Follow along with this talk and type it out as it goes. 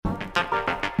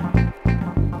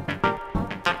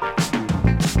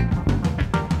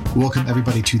Welcome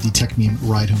everybody to the Tech Meme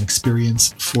Ride Home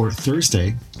Experience for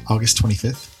Thursday, August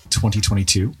 25th,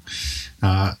 2022.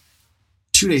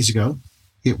 2 days ago,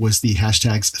 it was the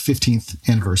hashtag's 15th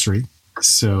anniversary.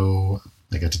 So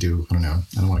I got to do, I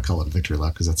don't want to call it a victory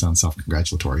lap because that sounds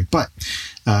self-congratulatory, but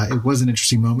it was an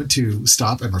interesting moment to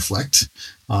stop and reflect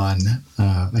on,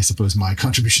 I suppose, my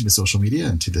contribution to social media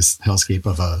and to this hellscape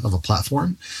of a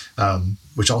platform,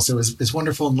 which also is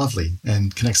wonderful and lovely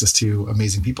and connects us to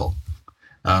amazing people.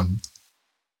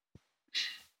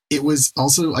 It was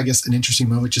also, I guess, an interesting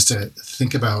moment just to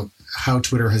think about how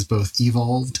Twitter has both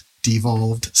evolved,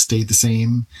 devolved, stayed the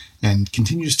same, and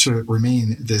continues to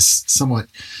remain this somewhat,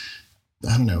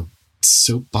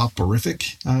 soap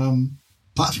opera-rific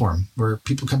platform where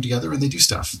people come together and they do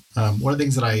stuff. One of the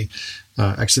things that I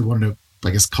actually wanted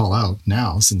to, call out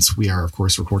now, since we are, of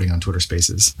course, recording on Twitter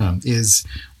Spaces, is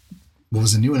what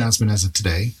was a new announcement as of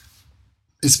today.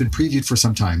 It's been previewed for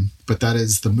some time, but that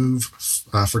is the move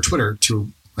for Twitter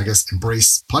to,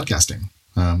 embrace podcasting,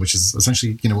 which is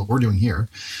essentially, what we're doing here.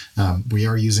 We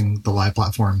are using the live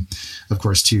platform, of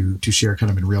course, to share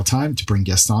kind of in real time, to bring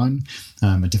guests on,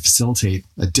 and to facilitate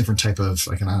a different type of,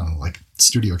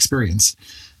 studio experience.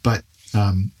 But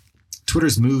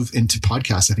Twitter's move into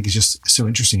podcasts, I think, is just so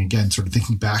interesting. Again, sort of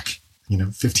thinking back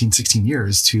 15, 16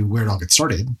 years to where it all got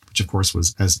started, which of course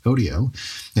was as Odeo.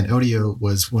 And Odeo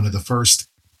was one of the first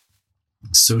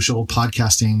social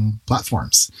podcasting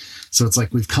platforms. So it's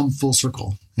like we've come full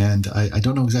circle. And I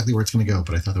don't know exactly where it's going to go,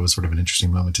 but I thought that was sort of an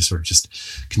interesting moment to sort of just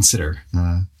consider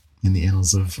in the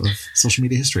annals of social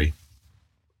media history.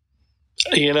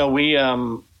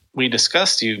 We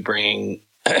discussed you bringing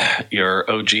your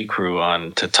OG crew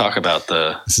on to talk about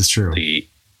this is true. The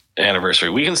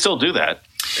anniversary. We can still do that.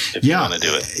 If you want to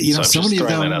do it. So many of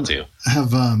them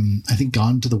have, I think,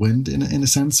 gone to the wind in a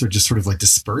sense, or just sort of like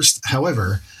dispersed.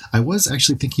 However, I was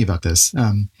actually thinking about this.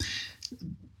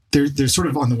 There's sort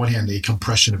of, on the one hand, a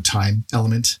compression of time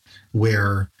element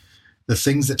where the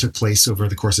things that took place over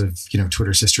the course of,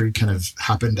 Twitter's history kind of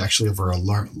happened actually over a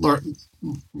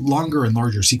longer and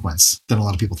larger sequence than a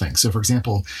lot of people think. So, for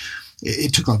example,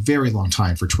 it took a very long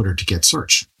time for Twitter to get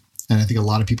search. And I think a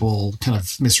lot of people kind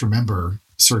of misremember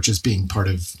search as being part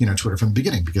of, Twitter from the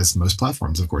beginning, because most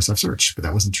platforms, of course, have search, but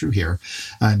that wasn't true here.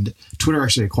 And Twitter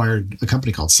actually acquired a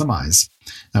company called Summeyes,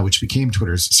 which became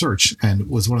Twitter's search, and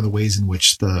was one of the ways in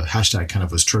which the hashtag kind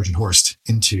of was Trojan horsed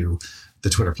into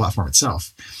the Twitter platform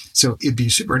itself. So it'd be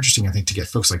super interesting, I think, to get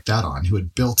folks like that on who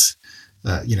had built,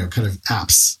 kind of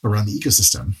apps around the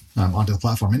ecosystem onto the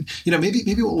platform. And,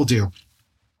 maybe what we'll do,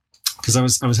 because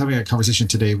I was having a conversation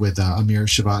today with Amir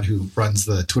Shavat, who runs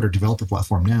the Twitter developer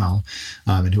platform now,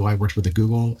 and who I worked with at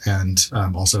Google, and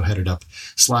also headed up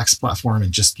Slack's platform,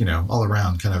 and just all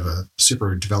around kind of a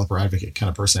super developer advocate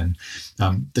kind of person.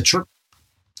 The Chirp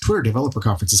Twitter Developer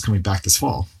Conference is coming back this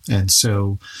fall, and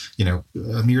so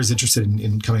Amir is interested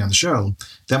in coming on the show.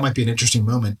 That might be an interesting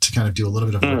moment to kind of do a little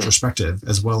bit of a retrospective,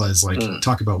 as well as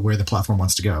talk about where the platform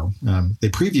wants to go. They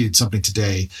previewed something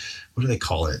today. What do they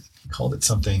call it? Called it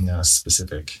something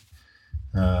specific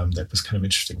that was kind of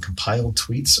interesting. Compiled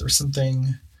tweets or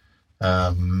something.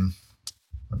 Let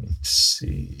me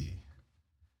see.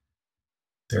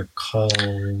 They're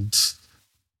called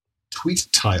tweet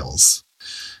tiles.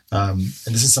 And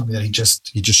this is something that he just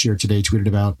shared today, tweeted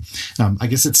about. I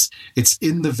guess it's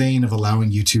in the vein of allowing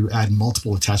you to add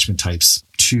multiple attachment types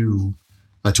to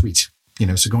a tweet.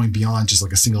 So going beyond just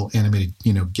like a single animated,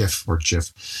 GIF or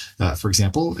GIF, for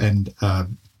example, and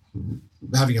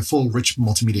having a full, rich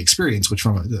multimedia experience, which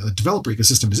from a developer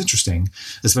ecosystem is interesting,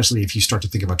 especially if you start to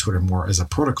think about Twitter more as a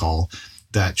protocol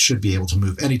that should be able to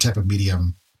move any type of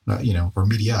medium, or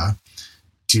media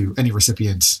to any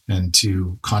recipient and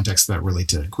to contexts that relate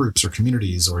to groups or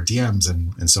communities or DMs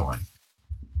and so on.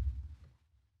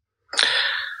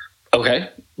 Okay,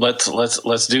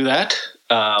 let's do that.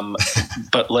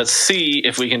 But let's see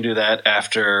if we can do that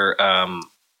after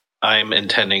I'm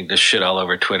intending to shit all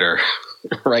over Twitter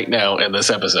right now in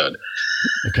this episode.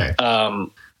 Okay.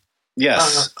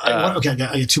 Yes. I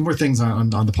got two more things on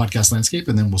the podcast landscape,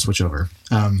 and then we'll switch over.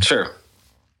 Sure.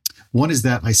 One is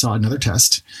that I saw another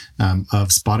test of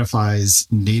Spotify's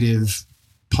native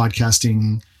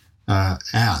podcasting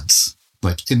ads,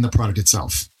 like in the product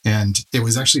itself. And it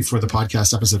was actually for the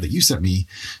podcast episode that you sent me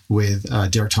with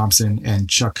Derek Thompson and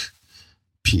Chuck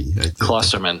P.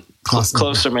 Klosterman.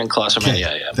 Klosterman. Okay.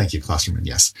 Yeah. Thank you, Klosterman.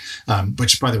 Yes.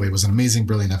 Which, by the way, was an amazing,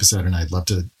 brilliant episode, and I'd love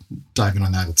to dive in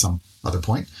on that at some other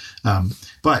point.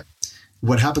 But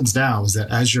what happens now is that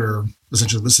as you're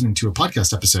essentially listening to a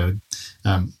podcast episode,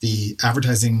 the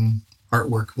advertising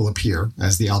artwork will appear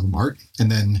as the album art,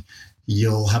 and then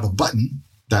you'll have a button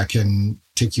that can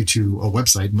take you to a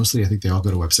website. Mostly, I think they all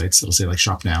go to websites. It'll say like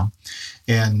shop now.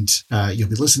 And you'll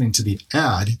be listening to the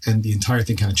ad and the entire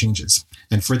thing kind of changes.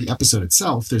 And for the episode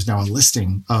itself, there's now a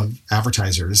listing of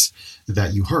advertisers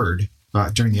that you heard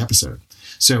during the episode.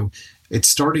 So it's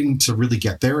starting to really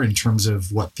get there in terms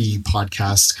of what the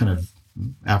podcast kind of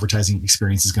advertising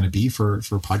experience is going to be for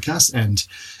podcasts. And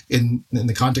in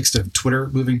the context of Twitter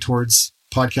moving towards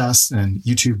podcasts, and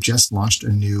YouTube just launched a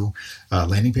new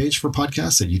landing page for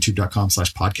podcasts at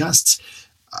youtube.com/podcasts.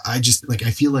 I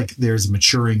feel like there's a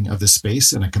maturing of the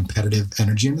space and a competitive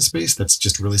energy in the space that's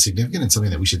just really significant and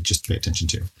something that we should just pay attention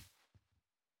to.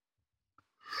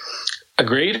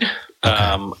 Agreed.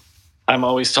 Okay. I'm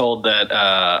always told that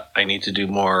I need to do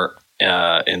more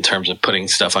in terms of putting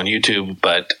stuff on YouTube,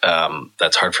 but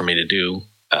that's hard for me to do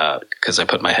because I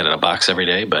put my head in a box every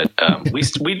day. But we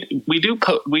do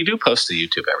post to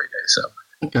YouTube every day. So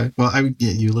okay, well,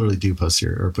 you literally do post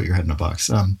or put your head in a box.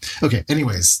 Okay.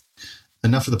 Anyways,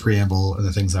 enough of the preamble and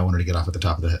the things I wanted to get off at the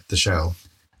top of the show.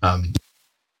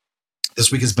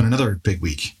 This week has been another big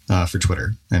week for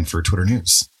Twitter and for Twitter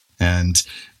news, and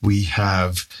we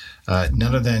have none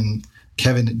other than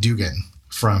Kevin Dugan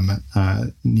from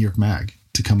New York Mag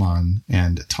to come on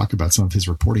and talk about some of his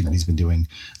reporting that he's been doing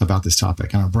about this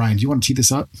topic. Brian, do you want to tee this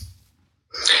up?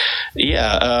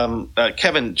 Yeah.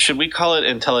 Kevin, should we call it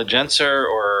Intelligencer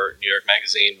or New York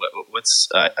Magazine? What's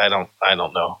I don't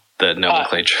know the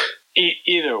nomenclature.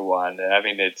 Either one. I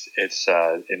mean, it's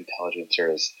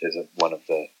Intelligencer is one of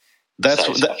the.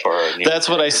 That's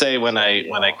what I say when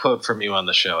I quote from you on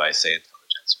the show. I say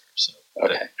Intelligencer. So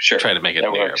okay, sure. Try to make it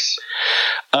that clear. Works.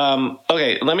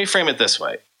 Okay, let me frame it this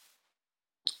way.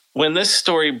 When this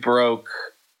story broke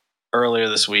earlier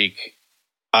this week,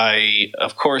 I,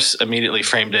 of course, immediately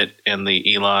framed it in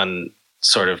the Elon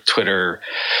sort of Twitter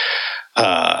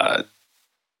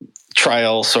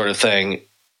trial sort of thing.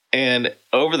 And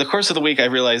over the course of the week, I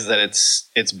realized that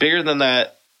it's bigger than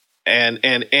that. And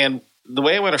the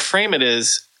way I want to frame it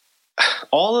is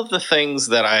all of the things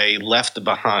that I left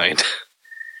behind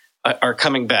are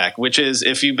coming back, which is,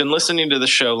 if you've been listening to the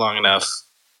show long enough,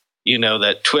 you know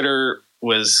that Twitter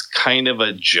was kind of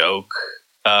a joke.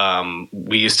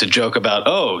 We used to joke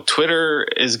about, Twitter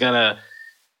is going to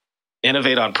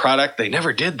innovate on product. They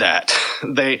never did that.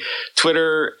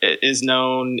 Twitter is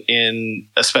known in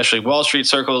especially Wall Street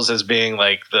circles as being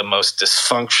like the most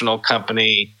dysfunctional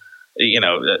company,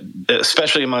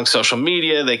 especially among social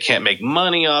media. They can't make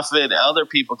money off it. Other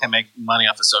people can make money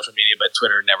off of social media, but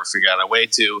Twitter never figured out a way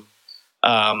to.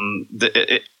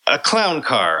 A clown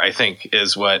car, I think,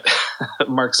 is what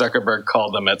Mark Zuckerberg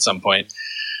called them at some point.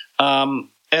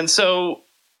 And so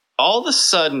all of a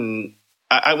sudden,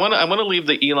 I want to leave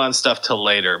the Elon stuff till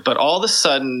later, but all of a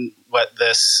sudden what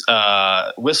this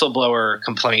whistleblower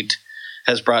complaint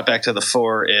has brought back to the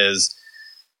fore is,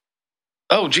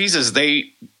 oh, Jesus,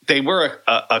 they were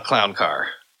a clown car.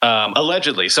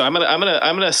 Allegedly. So I'm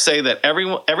gonna say that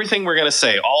everything we're gonna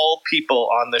say, all people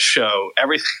on the show,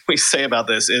 everything we say about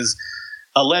this is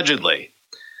allegedly.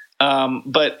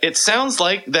 But it sounds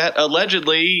like that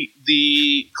allegedly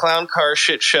the clown car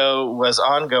shit show was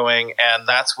ongoing, and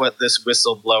that's what this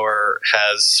whistleblower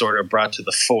has sort of brought to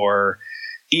the fore,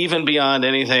 even beyond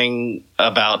anything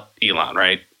about Elon,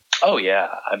 right? Oh yeah.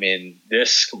 I mean,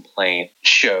 this complaint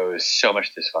shows so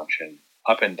much dysfunction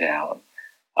up and down.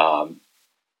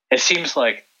 It seems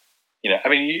like,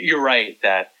 you're right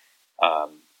that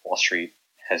Wall Street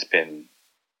has been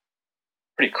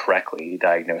pretty correctly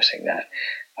diagnosing that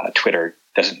Twitter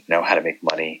doesn't know how to make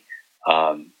money,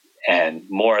 and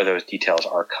more of those details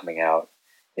are coming out,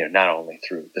 not only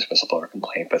through this whistleblower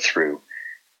complaint, but through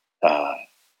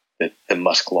the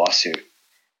Musk lawsuit.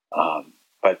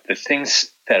 But the things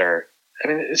that are,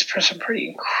 it's some pretty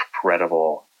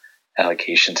incredible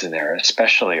allegations in there,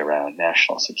 especially around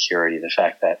national security. The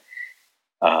fact that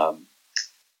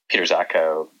Peter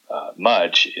Zacco,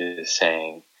 Mudge, is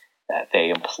saying that they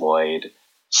employed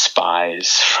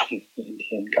spies from the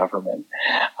Indian government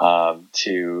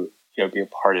to be a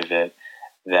part of it.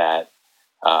 That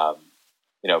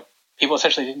people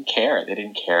essentially didn't care. They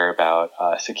didn't care about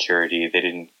security. They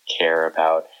didn't care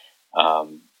about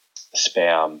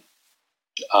spam.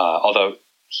 Although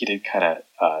he did kind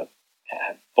of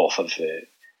have both of the.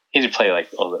 He did play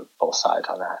like a little bit of both sides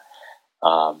on that.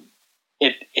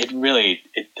 It really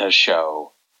does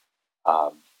show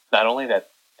not only that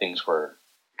things were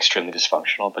extremely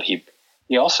dysfunctional, but he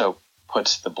also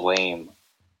puts the blame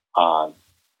on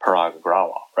Parag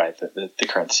Agrawal, right, the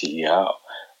current CEO.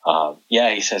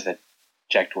 He says that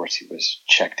Jack Dorsey was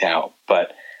checked out,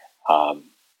 but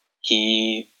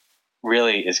he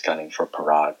really is gunning for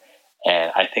Parag,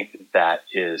 and I think that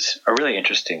is a really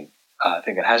interesting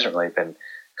thing that hasn't really been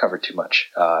covered too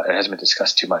much. It hasn't been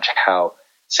discussed too much how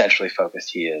centrally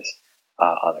focused he is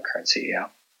on the current CEO.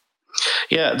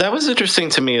 Yeah, that was interesting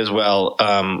to me as well.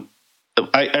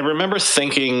 I remember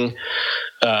thinking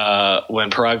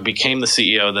when Parag became the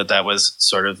CEO that was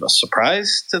sort of a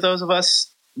surprise to those of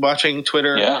us watching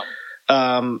Twitter. Yeah.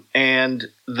 And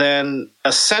then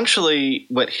essentially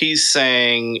what he's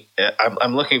saying,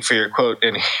 I'm looking for your quote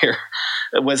in here,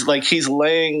 was like he's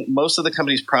laying most of the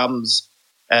company's problems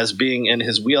as being in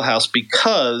his wheelhouse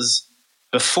because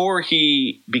before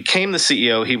he became the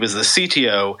CEO, he was the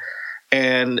CTO.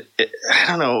 And I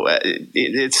don't know,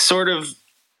 it's sort of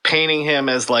painting him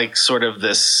as like sort of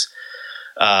this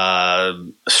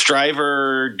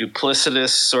striver, duplicitous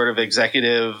sort of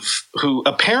executive who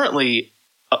apparently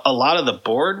a lot of the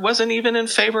board wasn't even in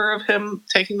favor of him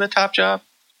taking the top job.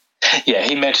 Yeah,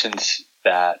 he mentions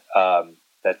that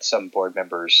that some board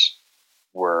members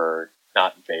were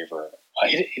not in favor.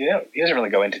 He doesn't really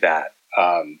go into that.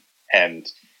 And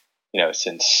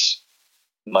since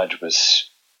Mudge was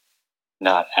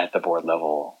not at the board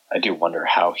level, I do wonder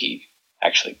how he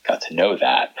actually got to know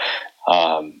that.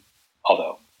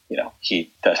 Although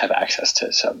he does have access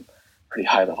to some pretty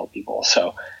high level people.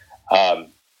 So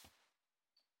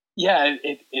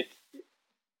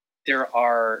there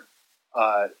are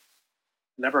a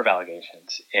number of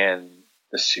allegations in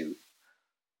the suit,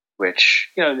 which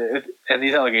and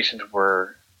these allegations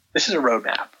this is a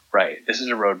roadmap, right? This is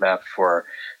a roadmap for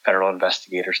federal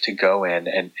investigators to go in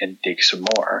and dig some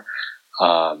more.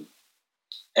 And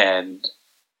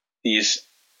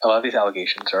a lot of these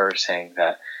allegations are saying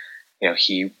that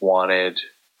Parag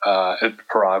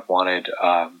wanted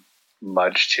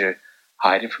Mudge to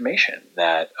hide information,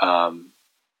 that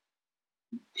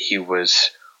he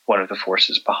was one of the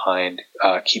forces behind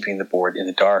keeping the board in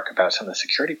the dark about some of the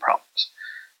security problems.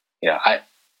 I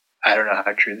don't know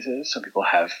how true this is. Some people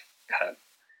have kind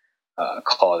of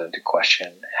called into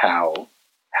question how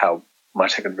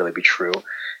much that could really be true,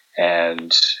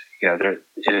 and it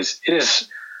is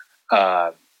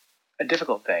a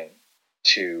difficult thing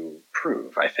to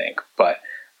prove, I think, but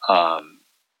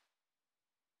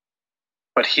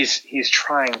he's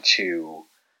trying to,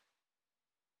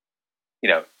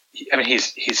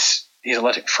 he's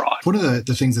alleging fraud. One of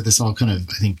the things that this all kind of,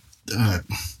 I think,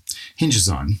 hinges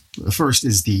on, first,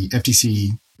 is the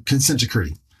FTC consent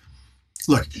decree.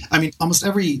 Look, almost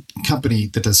every company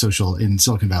that does social in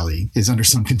Silicon Valley is under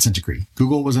some consent decree.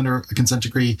 Google was under a consent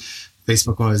decree.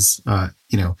 Facebook was,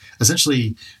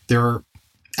 essentially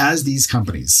as these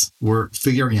companies were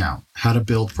figuring out how to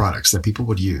build products that people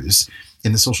would use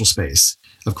in the social space,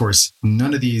 of course,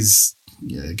 none of these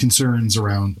concerns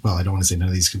around, well, I don't want to say none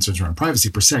of these concerns around privacy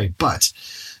per se, but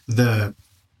the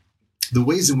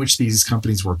ways in which these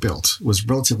companies were built was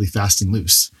relatively fast and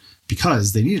loose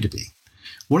because they needed to be.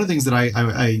 One of the things that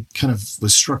I kind of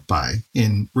was struck by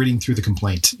in reading through the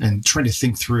complaint and trying to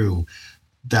think through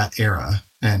that era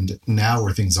and now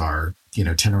where things are,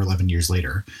 10 or 11 years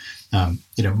later,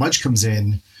 Mudge comes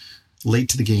in late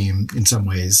to the game in some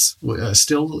ways,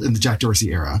 still in the Jack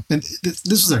Dorsey era. And this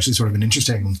was actually sort of an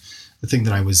interesting thing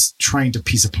that I was trying to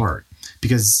piece apart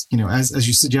because, as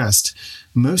you suggest,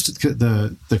 most of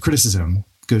the criticism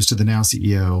goes to the now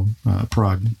CEO,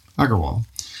 Parag Agrawal.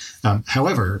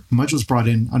 However, Mudge was brought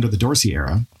in under the Dorsey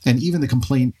era, and even the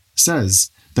complaint says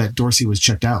that Dorsey was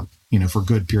checked out, for a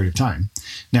good period of time.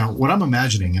 Now, what I'm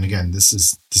imagining, and again, this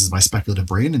is my speculative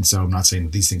brain, and so I'm not saying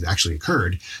that these things actually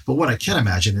occurred, but what I can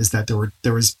imagine is that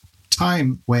there was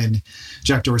time when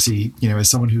Jack Dorsey, as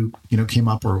someone who, came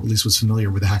up or at least was familiar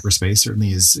with the hacker space, certainly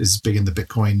is big in the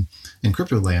Bitcoin and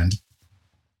crypto land,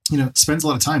 spends a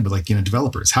lot of time with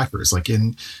developers, hackers,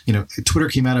 Twitter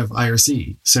came out of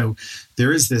IRC. So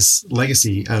there is this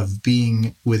legacy of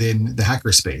being within the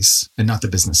hacker space and not the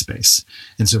business space.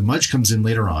 And so Mudge comes in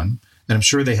later on, and I'm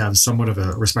sure they have somewhat of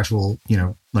a respectful,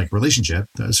 relationship,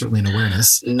 certainly an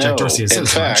awareness. No, Jack Dorsey has in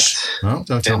fact, well,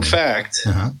 in fact,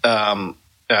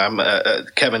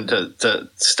 Kevin, to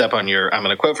step on I'm going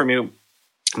to quote from you.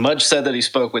 Mudge said that he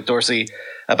spoke with Dorsey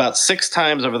about 6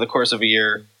 times over the course of a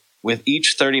year, with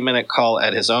each 30-minute call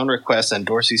at his own request and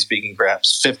Dorsey speaking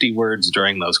perhaps 50 words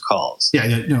during those calls. Yeah,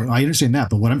 no, I understand that.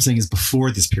 But what I'm saying is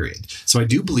before this period. So I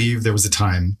do believe there was a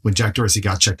time when Jack Dorsey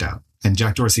got checked out, and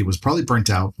Jack Dorsey was probably burnt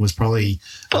out, was probably...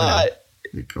 But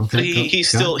he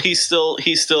still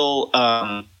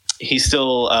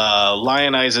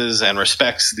lionizes and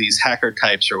respects these hacker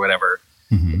types or whatever.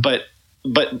 Mm-hmm. But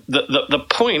the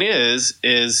point is,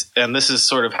 and this is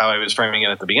sort of how I was framing it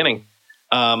at the beginning,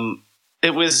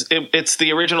 it's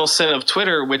the original sin of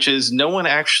Twitter, which is no one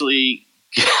actually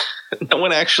no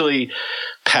one actually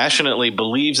passionately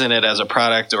believes in it as a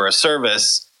product or a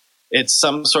service. It's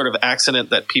some sort of accident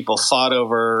that people fought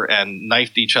over and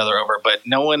knifed each other over, but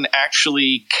no one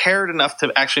actually cared enough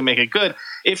to actually make it good.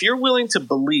 If you're willing to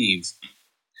believe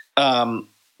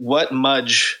what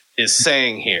Mudge is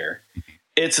saying here,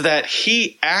 it's that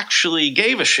he actually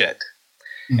gave a shit.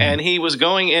 Mm-hmm. And he was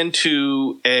going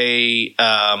into a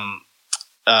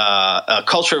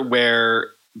culture where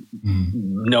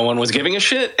no one was giving a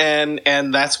shit,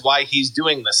 and that's why he's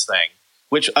doing this thing,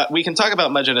 which we can talk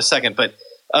about Mudge in a second, but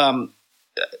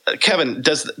Kevin,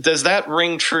 does that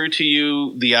ring true to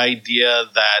you? The idea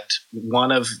that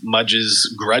one of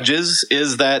Mudge's grudges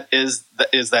is that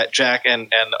Jack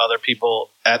and other people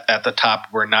at the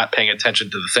top were not paying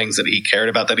attention to the things that he cared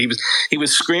about. That he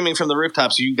was screaming from the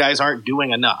rooftops, "You guys aren't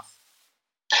doing enough."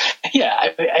 Yeah,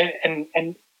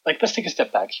 and like, let's take a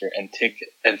step back here and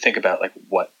think about like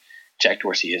what Jack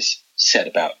Dorsey has said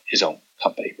about his own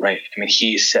company, right? I mean,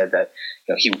 he said that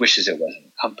he wishes it wasn't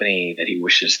a company, that he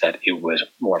wishes that it was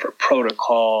more of a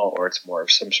protocol, or it's more of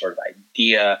some sort of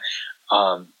idea.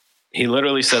 He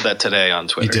literally said that today on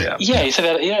Twitter. He did. Yeah, he said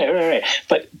that. Yeah, right.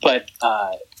 But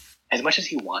as much as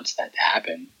he wants that to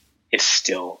happen, it's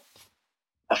still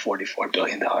a $44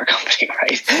 billion company,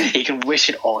 right? He can wish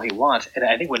it all he wants. And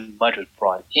I think when Mudge was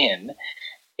brought in,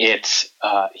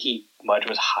 Mudge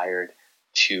was hired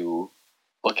to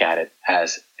look at it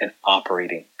as an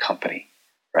operating company,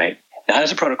 right? Not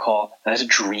as a protocol, not as a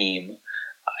dream,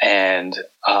 and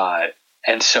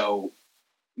so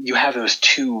you have those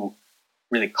two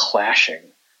really clashing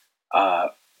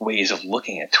ways of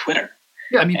looking at Twitter.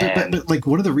 Yeah, I mean, but like,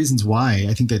 one of the reasons why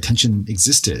I think the tension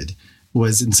existed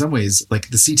was in some ways like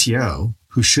the CTO,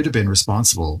 who should have been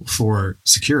responsible for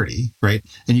security, right?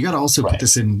 And you got to also put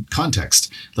this in context.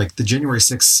 Like, the January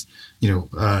 6th,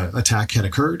 attack had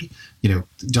occurred.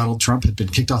 Donald Trump had been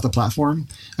kicked off the platform.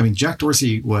 I mean, Jack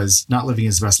Dorsey was not living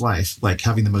his best life, like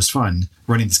having the most fun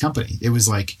running this company. It was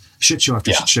like shit show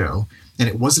after shit show. And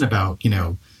it wasn't about,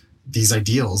 these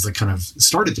ideals that kind of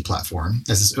started the platform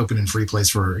as this open and free place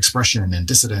for expression and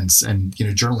dissidents and,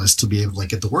 journalists to be able to like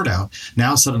get the word out.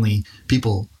 Now suddenly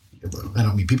people, I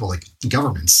don't mean people, like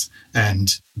governments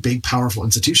and big, powerful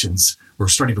institutions were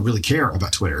starting to really care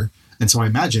about Twitter. And so I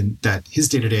imagine that his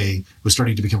day-to-day was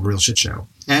starting to become a real shit show,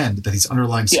 and that these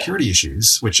underlying security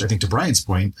issues, which I think, to Brian's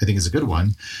point, I think is a good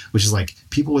one, which is like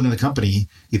people within the company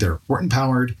either weren't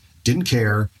empowered, didn't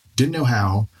care, didn't know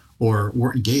how, or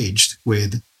weren't engaged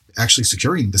with actually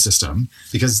securing the system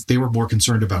because they were more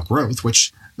concerned about growth,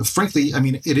 which frankly, I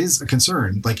mean, it is a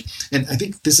concern. Like, and I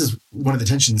think this is one of the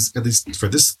tensions, at least for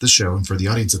this show and for the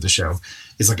audience of the show,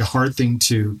 is like a hard thing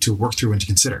to work through and to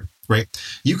consider, right?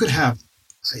 You could have,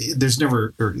 there's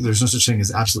no such thing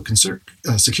as absolute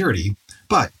security,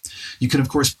 but you can of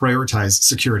course prioritize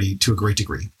security to a great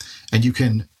degree, and you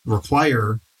can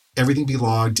require everything be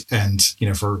logged, and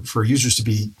for users to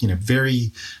be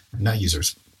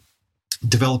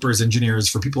developers, engineers,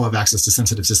 for people who have access to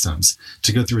sensitive systems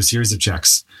to go through a series of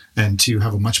checks and to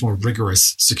have a much more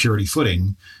rigorous security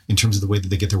footing in terms of the way that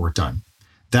they get their work done.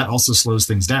 That also slows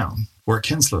things down, or it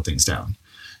can slow things down.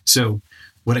 So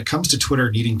when it comes to Twitter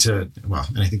needing to,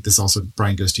 and I think this also,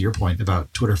 Brian, goes to your point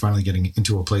about Twitter finally getting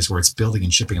into a place where it's building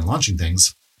and shipping and launching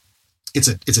things, it's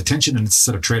a tension and it's a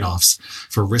set of trade-offs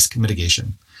for risk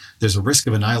mitigation. There's a risk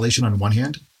of annihilation on one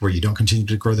hand, where you don't continue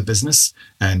to grow the business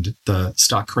and the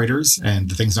stock craters and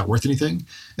the thing's not worth anything.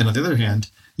 And on the other hand,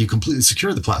 you completely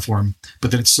secure the platform,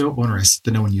 but then it's so onerous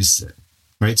that no one uses it,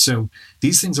 right? So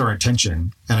these things are in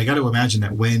tension. And I got to imagine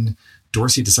that when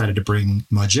Dorsey decided to bring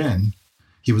Mudge in,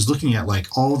 he was looking at like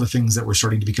all the things that were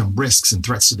starting to become risks and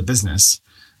threats to the business.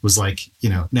 Was like,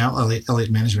 now Elliott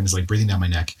management is like breathing down my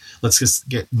neck. Let's just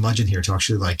get Mudge in here to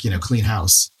actually like, clean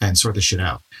house and sort this shit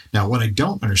out. Now, what I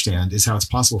don't understand is how it's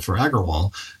possible for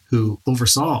Agarwal, who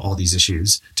oversaw all these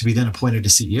issues, to be then appointed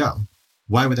as CEO.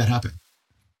 Why would that happen?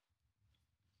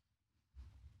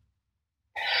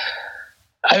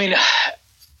 I mean,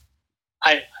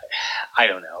 I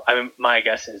don't know. I mean, my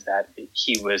guess is that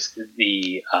he was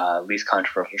the least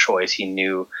controversial choice. He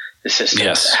knew the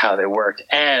systems, how they worked,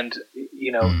 and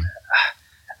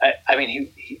I mean,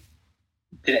 he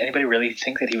did anybody really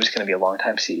think that he was going to be a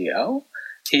longtime CEO?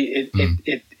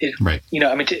 Right.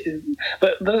 I mean,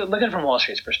 but look at it from Wall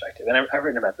Street's perspective, and I've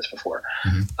written about this before.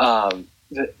 Mm-hmm.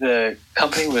 The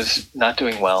company was not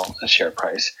doing well in share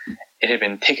price. It had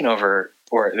been taken over,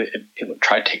 or people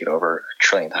tried to take it over a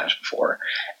trillion times before,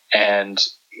 and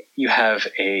you have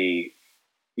a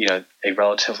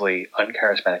relatively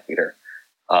uncharismatic leader.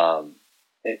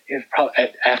 It probably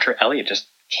after Elliott just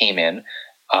came in,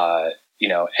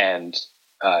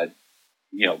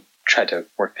 tried to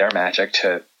work their magic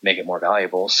to make it more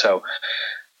valuable. So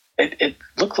it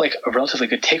looked like a relatively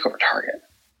good takeover target.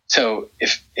 So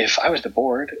if I was the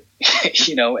board,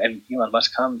 and Elon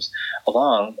Musk comes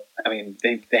along, I mean,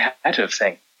 they had to have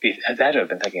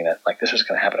been thinking that like this was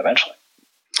going to happen eventually.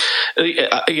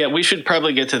 Yeah, we should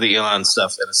probably get to the Elon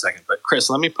stuff in a second. But Chris,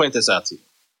 let me point this out to you.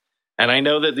 And I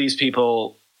know that these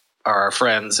people are our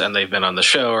friends and they've been on the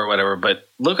show or whatever, but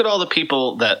look at all the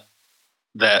people that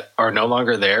are no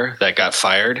longer there that got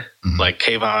fired, like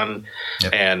Kayvon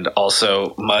and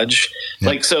also Mudge. Yep.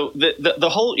 Like, so the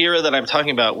whole era that I'm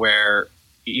talking about where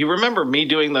you remember me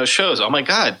doing those shows. Oh my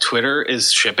God, Twitter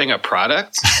is shipping a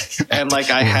product. And like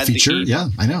I had to eat. Yeah,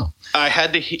 I know. I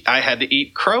had to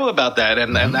eat crow about that.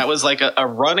 And that was like a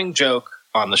running joke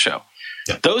on the show.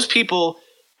 Yep. Those people,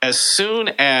 as soon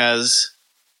as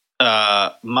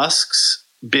Musk's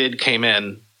bid came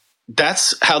in,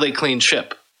 that's how they cleaned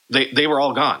ship. They were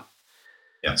all gone.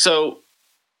 Yeah. So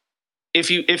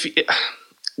if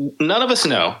none of us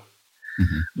know,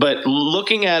 but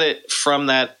looking at it from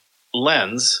that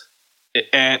lens,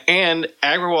 and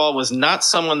Agrawal was not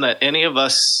someone that any of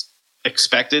us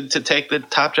expected to take the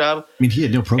top job. I mean, he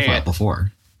had no profile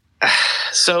before.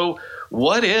 So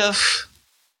what if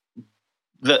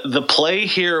the play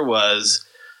here was,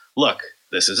 look,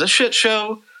 this is a shit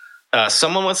show.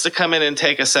 Someone wants to come in and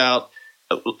take us out.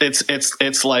 It's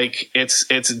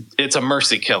a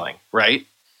mercy killing, right?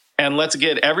 And let's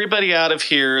get everybody out of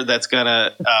here. That's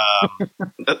gonna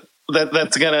complain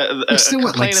about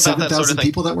that sort of thing.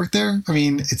 People that work there. I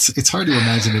mean, it's hard to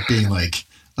imagine it being like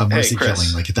a mercy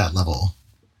killing, like at that level.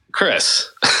 Chris,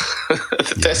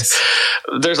 yes.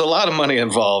 There's a lot of money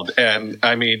involved, and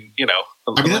I mean,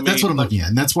 that's what I'm looking at,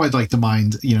 and that's why like the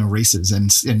mind, races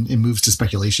and moves to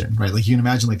speculation, right? Like you can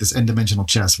imagine like this n-dimensional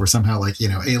chess where somehow like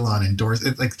Elon and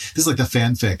Dorsey, like this is like the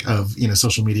fanfic of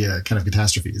social media kind of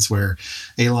catastrophes where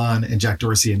Elon and Jack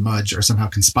Dorsey and Mudge are somehow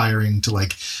conspiring to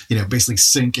like basically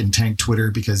sink and tank Twitter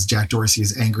because Jack Dorsey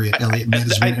is angry at Elliott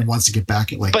management and wants to get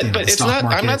back at like but the it's stock not.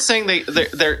 market. I'm not saying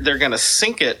they're going to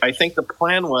sink it. I think the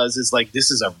plan is like this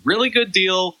is a really good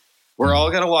deal. We're all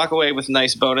going to walk away with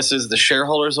nice bonuses. The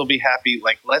shareholders will be happy.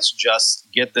 Like, let's just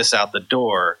get this out the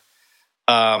door.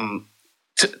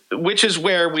 Which is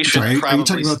where we should probably... Are you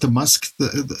talking about the Musk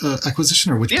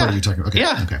acquisition, or which part are you talking about? Okay.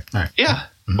 Yeah. Okay. All right. Yeah.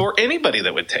 Or anybody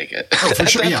that would take it. Oh, for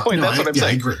sure. That's what I'm saying.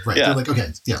 I agree. Right. Yeah. They're like, okay,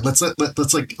 yeah, let's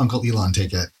like Uncle Elon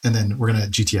take it, and then we're going to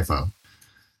GTFO.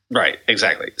 Right.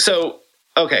 Exactly. So,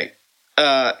 okay.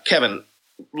 Kevin,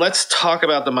 let's talk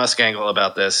about the Musk angle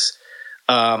about this.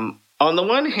 On the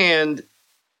one hand,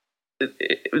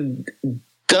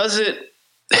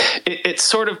 it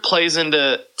sort of plays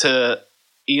into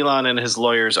Elon and his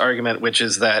lawyer's argument, which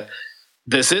is that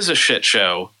this is a shit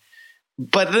show.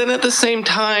 But then at the same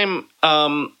time,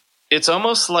 it's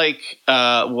almost like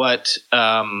what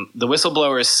the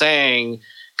whistleblower is saying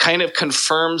kind of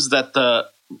confirms that the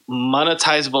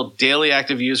monetizable daily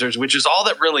active users, which is all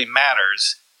that really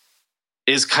matters,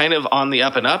 is kind of on the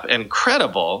up and up and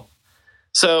credible.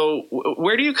 So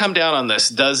where do you come down on this?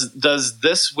 Does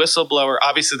this whistleblower,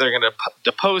 obviously they're going to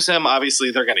depose him.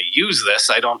 Obviously they're going to use this.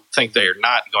 I don't think they're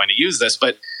not going to use this,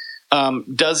 but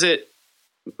does it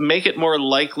make it more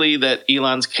likely that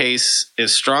Elon's case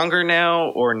is stronger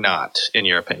now or not, in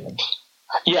your opinion?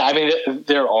 Yeah, I mean,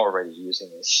 they're already using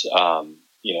this.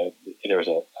 There was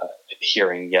a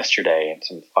hearing yesterday and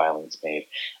some filings made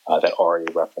that already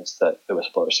referenced the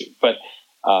whistleblower suit. But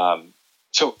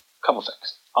so a couple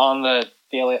things. On the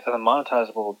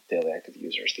monetizable daily active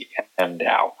users, the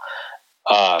MDAO,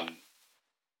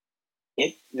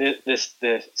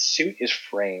 the suit is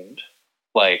framed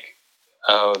like,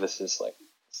 oh, this is a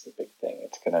big thing.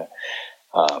 It's going to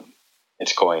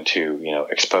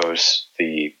expose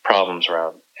the problems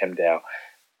around MDAO,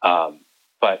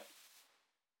 but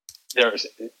there's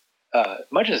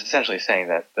Mudge is essentially saying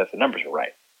that the numbers are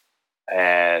right,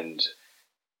 and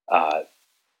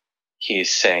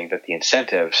he's saying that the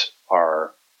incentives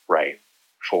are right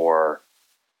for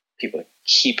people to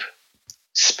keep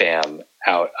spam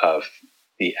out of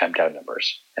the MDAO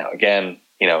numbers. Now, again,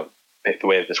 the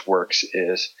way that this works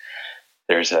is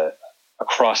there's a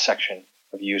cross-section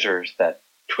of users that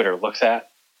Twitter looks at,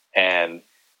 and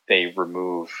they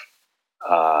remove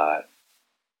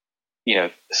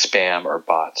spam or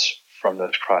bots from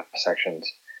those cross-sections,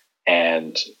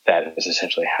 and that is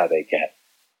essentially how they get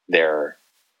their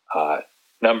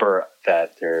number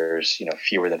that there's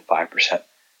fewer than 5%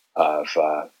 of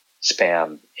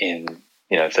spam in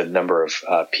the number of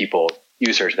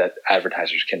users that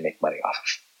advertisers can make money off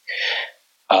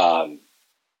of.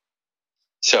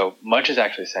 So Mudge is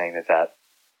actually saying that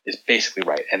is basically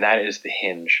right, and that is the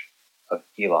hinge of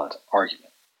Elon's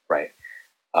argument, right?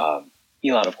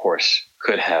 Elon, of course,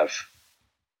 could have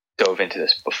dove into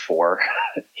this before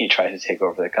he tried to take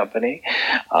over the company.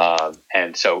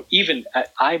 And so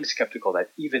I'm skeptical that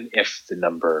even if the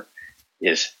number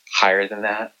is higher than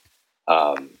that,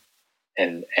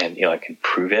 and Elon can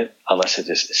prove it, unless it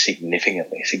is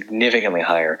significantly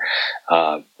higher,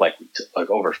 like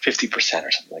over 50%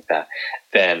 or something like that,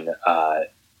 then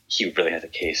he really has a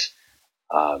case,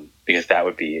 because that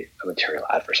would be a material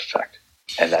adverse effect,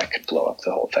 and that could blow up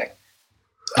the whole thing.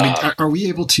 I mean, are we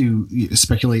able to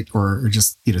speculate or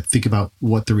just think about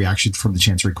what the reaction from the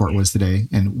Chancery Court was today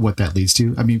and what that leads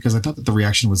to? I mean, because I thought that the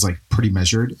reaction was like pretty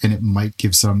measured, and it might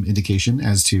give some indication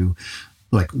as to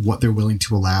like what they're willing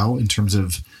to allow in terms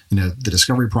of the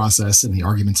discovery process and the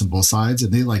arguments on both sides.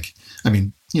 And they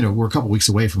we're a couple of weeks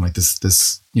away from like this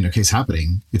case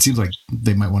happening. It seems like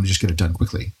they might want to just get it done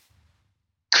quickly.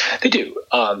 They do,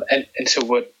 and so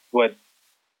what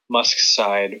Musk's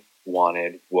side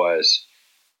wanted was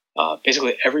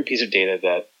basically every piece of data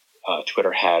that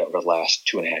Twitter had over the last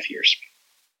 2.5 years.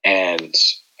 And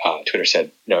Twitter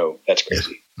said, no, that's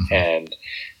crazy. Mm-hmm. And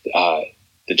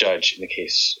the judge in the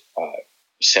case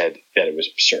said that it was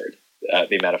absurd,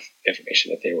 the amount of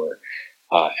information that they were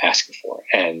asking for.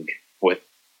 And what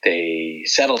they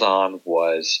settled on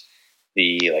was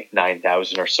the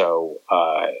 9,000 or so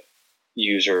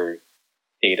user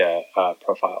data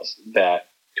profiles that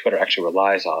Twitter actually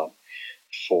relies on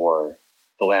for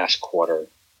the last quarter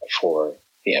for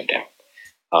the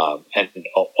MDAO, and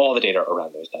all the data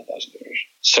around those 9,000 users.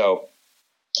 So,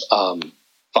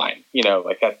 fine,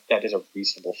 that is a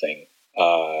reasonable thing,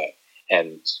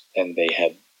 and they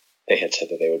had said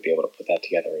that they would be able to put that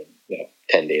together in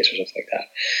 10 days or something like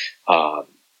that.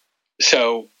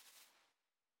 So,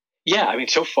 yeah, I mean,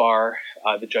 so far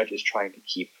the judge is trying to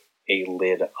keep a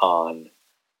lid on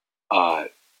all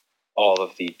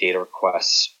of the data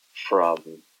requests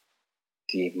from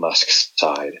the Musk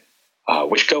side,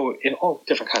 which go in all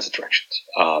different kinds of directions.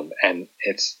 And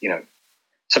it's,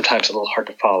 sometimes a little hard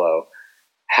to follow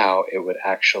how it would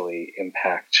actually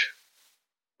impact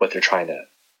what they're trying to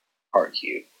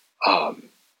argue.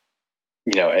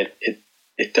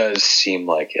 It does seem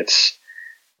like it's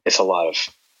a lot of,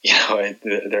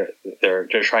 they're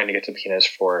trying to get subpoenas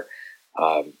for,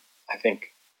 I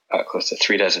think, close to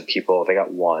 36 people. They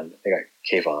got one. They got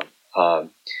Kayvon.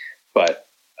 But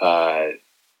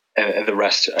and the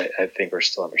rest, I think, are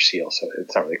still under seal, so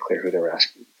it's not really clear who they were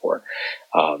asking for.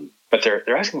 But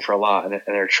they're asking for a lot, and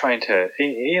they're trying to,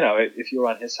 if you were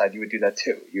on his side, you would do that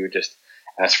too. You would just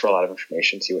ask for a lot of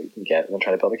information, see what you can get, and then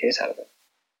try to build a case out of it.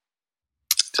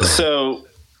 So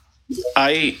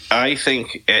I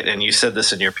think, and you said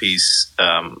this in your piece,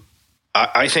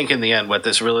 I think in the end what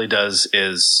this really does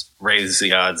is raise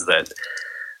the odds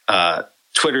that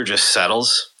Twitter just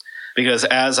settles. Because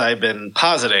as I've been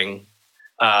positing,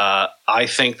 I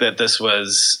think that this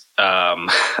was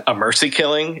a mercy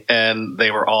killing, and they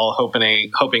were all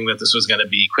hoping that this was going to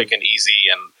be quick and easy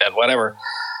and whatever.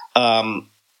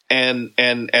 And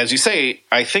as you say,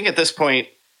 I think at this point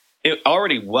it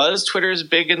already was Twitter's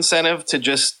big incentive to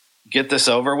just get this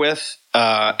over with,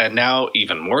 and now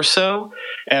even more so.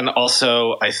 And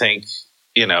also, I think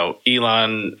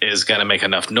Elon is going to make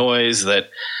enough noise that.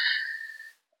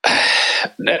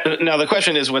 Now the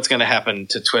question is what's going to happen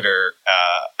to Twitter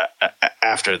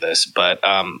after this. But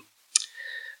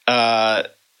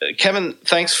Kevin,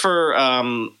 thanks for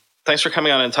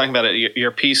coming on and talking about it.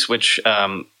 Your piece, which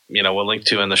we'll link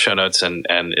to in the show notes and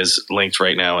is linked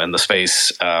right now in the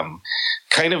space,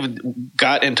 kind of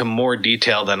got into more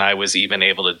detail than I was even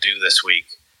able to do this week.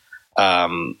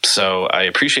 So I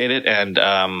appreciate it, and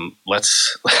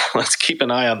let's keep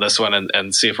an eye on this one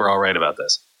and see if we're all right about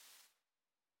this.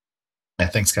 Yeah,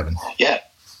 thanks, Kevin. Yeah,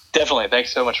 definitely.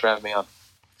 Thanks so much for having me on.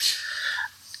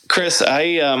 Chris,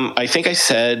 I think I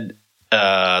said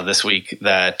this week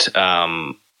that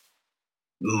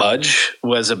Mudge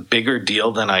was a bigger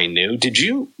deal than I knew.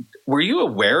 Were you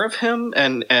aware of him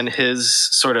and his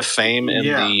sort of fame in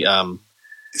the?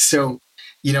 So,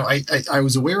 I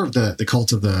was aware of the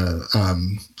cult of the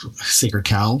sacred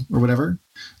cow or whatever.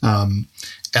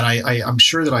 And I'm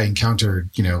sure that I encountered,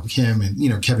 him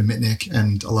and, Kevin Mitnick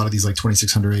and a lot of these like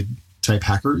 2600 type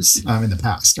hackers in the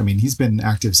past. I mean, he's been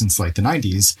active since like the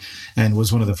 90s and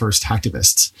was one of the first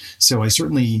hacktivists. So I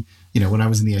certainly, when I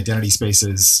was in the identity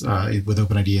spaces with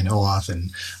OpenID and OAuth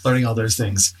and learning all those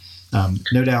things,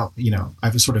 no doubt, I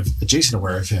was sort of adjacent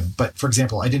aware of him. But for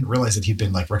example, I didn't realize that he'd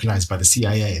been like recognized by the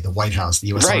CIA, the White House, the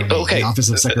U.S. Army, the Office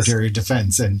of Secretary of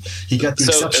Defense, and he got the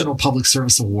Exceptional Public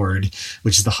Service Award,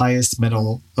 which is the highest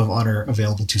medal of honor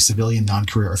available to civilian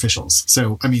non-career officials.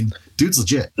 So, I mean, dude's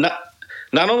legit.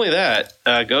 Not only that,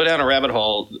 go down a rabbit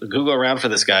hole, Google around for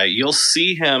this guy. You'll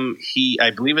see him.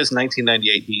 I believe it's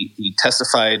 1998. He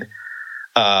testified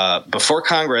before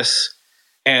Congress.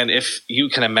 And if you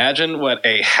can imagine what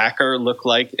a hacker looked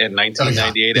like in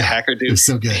 1998, a hacker dude,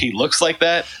 so good. He looks like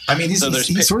that. I mean, he's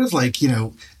sort of like,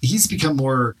 he's become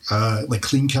more like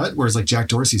clean cut, whereas like Jack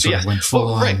Dorsey sort of went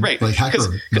full on like hacker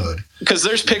mode. Because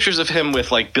there's pictures of him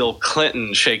with like Bill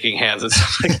Clinton shaking hands and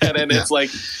stuff like that, and it's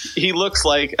like he looks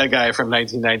like a guy from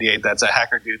 1998 that's a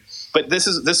hacker dude. But this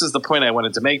is the point I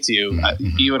wanted to make to you.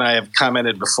 Mm-hmm. You and I have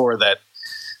commented before that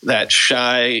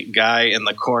shy guy in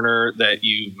the corner that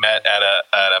you met at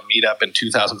a meetup in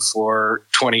 2004,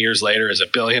 20 years later is a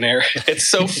billionaire. It's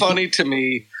so funny to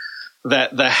me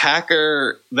that the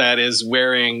hacker that is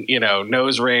wearing,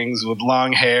 nose rings with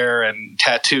long hair and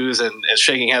tattoos and is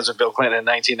shaking hands with Bill Clinton in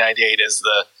 1998 is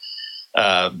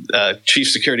the chief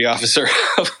security officer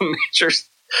of a major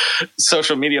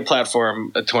social media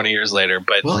platform 20 years later.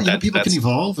 But people can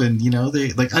evolve, and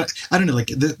they like I don't know, like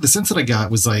the sense that I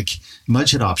got was like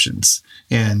Mudge had options,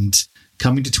 and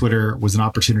coming to Twitter was an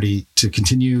opportunity to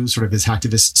continue sort of his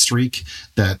hacktivist streak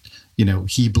that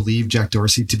he believed Jack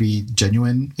Dorsey to be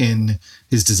genuine in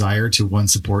his desire to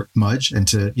support Mudge and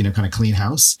to kind of clean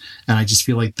house. And I just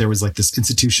feel like there was like this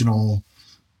institutional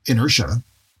inertia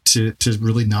to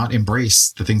really not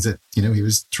embrace the things that he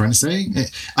was trying to say.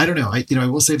 I don't know. I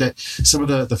will say that some of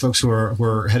the folks who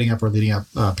are heading up or leading up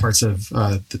parts of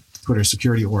the Twitter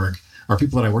security org are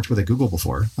people that I worked with at Google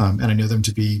before, and I know them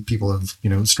to be people of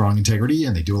strong integrity,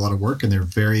 and they do a lot of work, and they're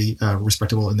very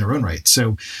respectable in their own right.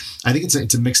 So I think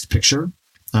it's a mixed picture.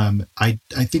 I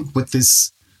think with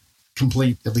this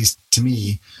complaint, at least to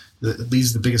me,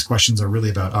 the biggest questions are really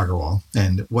about Agarwal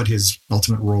and what his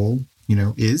ultimate role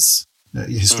is.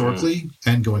 Historically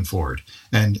and going forward.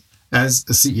 And as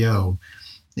a CEO,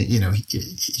 he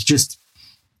just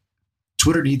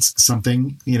Twitter needs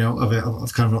something,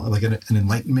 of kind of like an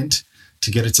enlightenment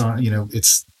to get its on,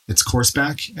 its course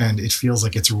back. And it feels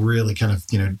like it's really kind of,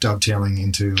 dovetailing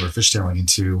into or fishtailing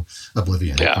into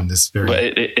oblivion in this very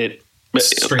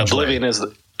oblivion is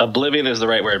the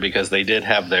right word, because they did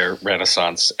have their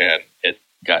renaissance and it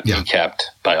got kneecapped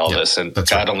by all this, and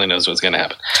God only knows what's going to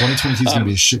happen. 2022 is going to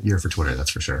be a shit year for Twitter, that's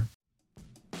for sure.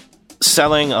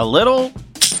 Selling a little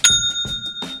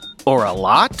or a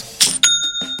lot?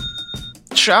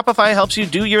 Shopify helps you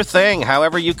do your thing,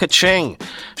 however you ka-ching.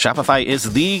 Shopify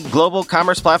is the global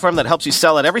commerce platform that helps you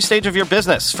sell at every stage of your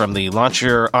business, from the launch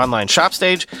your online shop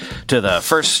stage to the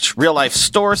first real-life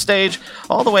store stage,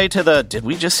 all the way to the did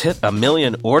we just hit 1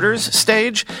 million orders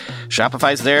stage?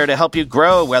 Shopify's there to help you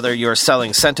grow, whether you're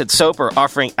selling scented soap or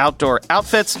offering outdoor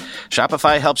outfits.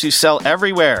 Shopify helps you sell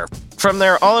everywhere. From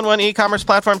their all-in-one e-commerce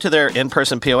platform to their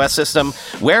in-person POS system,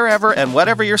 wherever and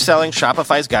whatever you're selling,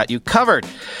 Shopify's got you covered.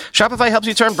 Shopify helps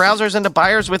you turn browsers into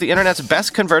buyers with the internet's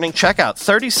best converting checkout,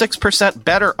 36%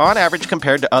 better on average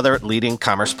compared to other leading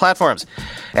commerce platforms.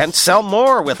 And sell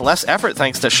more with less effort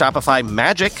thanks to Shopify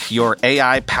Magic, your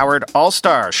AI-powered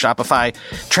all-star. Shopify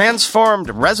transformed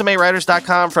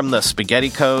ResumeWriters.com from the spaghetti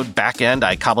code backend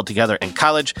I cobbled together in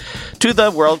college to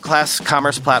the world-class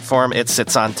commerce platform it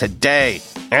sits on today.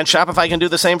 And Shopify can do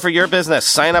the same for your business.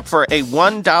 Sign up for a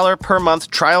 $1 per month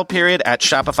trial period at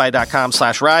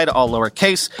shopify.com/ride, all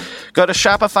lowercase. Go to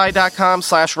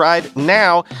shopify.com/ride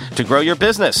now to grow your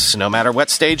business, no matter what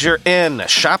stage you're in.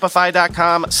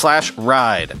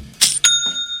 Shopify.com/ride.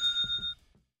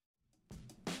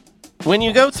 When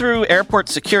you go through airport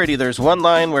security, there's one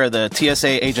line where the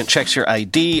TSA agent checks your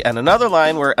ID and another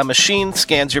line where a machine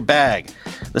scans your bag.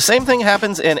 The same thing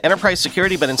happens in enterprise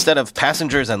security, but instead of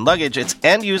passengers and luggage, it's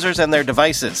end users and their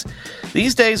devices.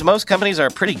 These days, most companies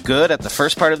are pretty good at the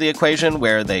first part of the equation,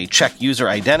 where they check user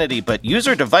identity, but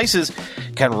user devices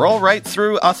can roll right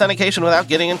through authentication without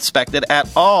getting inspected at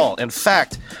all. In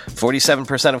fact,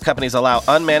 47% of companies allow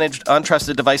unmanaged,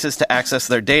 untrusted devices to access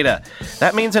their data.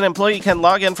 That means an employee can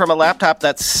log in from a laptop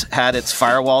that's had its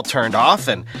firewall turned off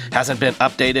and hasn't been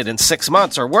updated in 6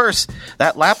 months, or worse,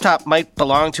 that laptop might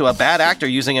belong to a bad actor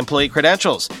using employee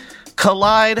credentials.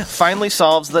 Collide finally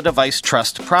solves the device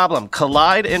trust problem.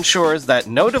 Collide ensures that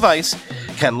no device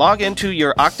can log into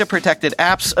your Okta-protected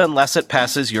apps unless it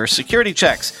passes your security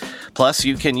checks. Plus,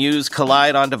 you can use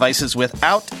Collide on devices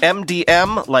without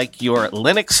MDM, like your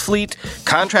Linux fleet,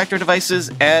 contractor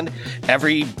devices, and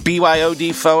every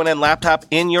BYOD phone and laptop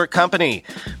in your company.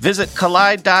 Visit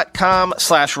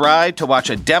collide.com/ride to watch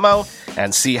a demo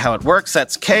and see how it works.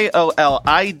 That's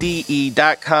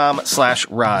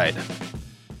KOLIDE.com/ride.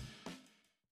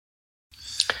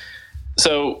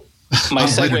 So my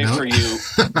segue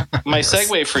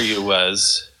for you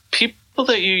was people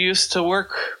people that you used to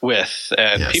work with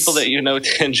and people that you know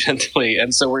tangentially.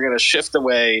 And so we're going to shift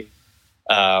away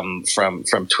from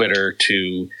Twitter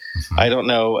to, I don't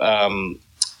know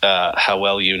how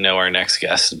well you know our next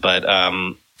guest, but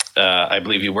I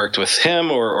believe you worked with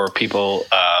him or people.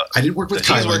 I didn't work with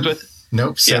Kylan. Worked with.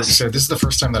 Nope. So this is the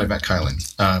first time that I met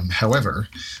Kylan. However,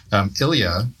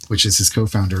 Ilya, which is his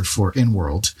co-founder for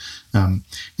InWorld,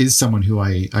 is someone who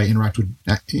I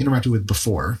interacted with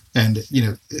before. And,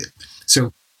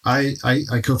 so I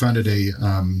co-founded a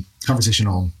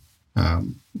conversational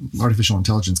artificial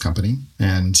intelligence company.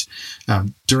 And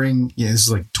during, this is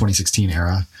like 2016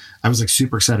 era, I was like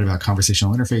super excited about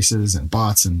conversational interfaces and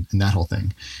bots and that whole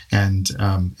thing. And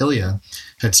Ilya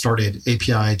had started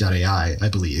API.ai, I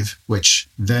believe, which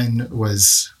then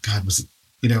was,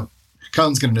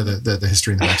 Colin's going to know the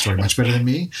history and the backstory much better than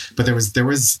me. But there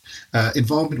was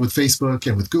involvement with Facebook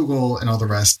and with Google and all the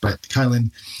rest. But Kylan,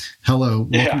 hello,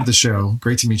 welcome to the show.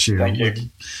 Great to meet you. Thank you.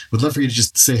 Would love for you to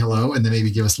just say hello and then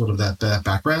maybe give us a little of that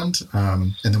background,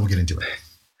 and then we'll get into it.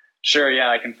 Sure. Yeah,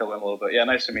 I can fill in a little bit. Yeah,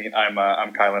 nice to meet. I'm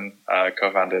Kylan,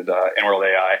 co-founded InWorld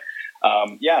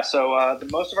AI. So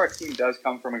most of our team does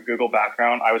come from a Google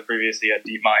background. I was previously at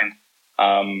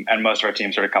DeepMind, and most of our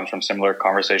team sort of comes from similar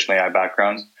conversational AI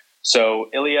backgrounds. So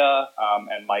Ilya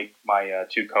and Mike, my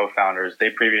two co-founders,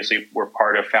 they previously were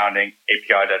part of founding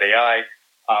API.ai,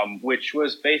 which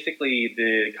was basically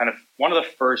the kind of one of the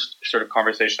first sort of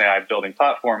conversational AI building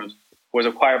platforms. Was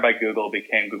acquired by Google,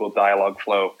 became Google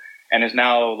Dialogflow, and is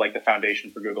now like the foundation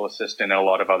for Google Assistant and a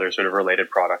lot of other sort of related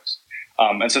products.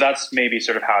 And so that's maybe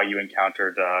sort of how you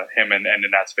encountered him and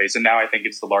in that space. And now I think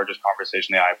it's the largest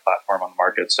conversational AI platform on the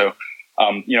market. So,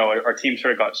 our team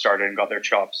sort of got started and got their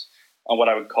chops on what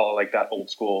I would call like that old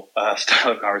school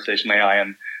style of conversational AI.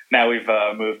 And now we've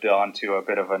moved on to a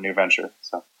bit of a new venture.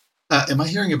 So, am I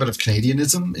hearing a bit of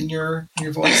Canadianism in your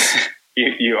voice?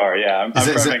 You are, yeah. I'm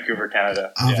from Vancouver,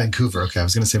 Canada. Oh, yeah. Vancouver. Okay, I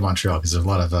was going to say Montreal because there's a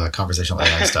lot of conversational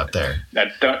AI stuff there.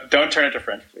 Don't turn it to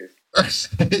French, please.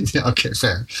 Yeah, okay,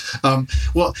 fair.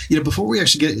 Well, before we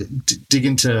actually dig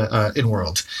into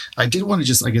InWorld, I did want to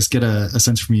just, I guess, get a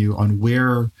sense from you on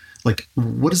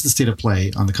what is the state of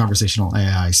play on the conversational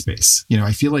AI space?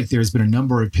 I feel like there's been a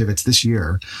number of pivots this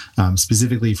year,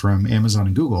 specifically from Amazon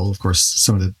and Google, of course,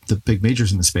 some of the big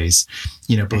majors in the space,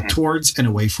 both towards and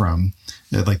away from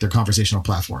their conversational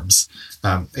platforms.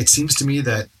 It seems to me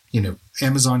that,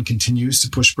 Amazon continues to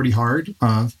push pretty hard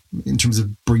in terms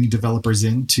of bringing developers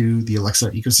into the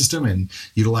Alexa ecosystem and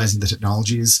utilizing the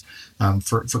technologies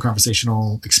for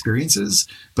conversational experiences.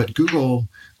 But Google,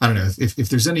 I don't know if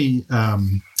there's any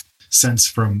sense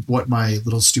from what my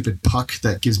little stupid puck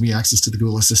that gives me access to the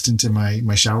Google Assistant in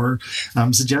my shower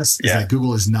suggests, is that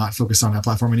Google is not focused on that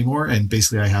platform anymore. And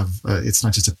basically I have, it's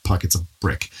not just a puck, it's a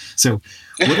brick. So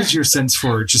what is your sense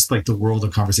for just like the world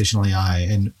of conversational AI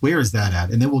and where is that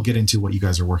at? And then we'll get into what you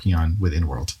guys are working on with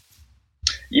InWorld.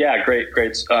 Yeah, great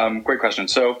question.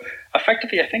 So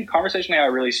effectively, I think conversational AI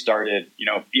really started,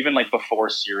 even like before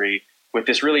Siri, with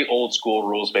this really old school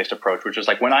rules-based approach, which is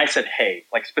like when I said, hey,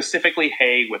 like specifically,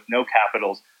 hey, with no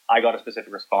capitals, I got a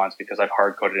specific response because I've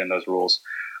hard-coded in those rules.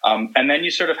 And then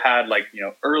you sort of had like,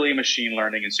 early machine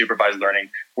learning and supervised learning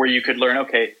where you could learn,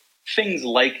 okay, things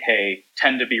like, hey,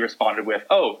 tend to be responded with,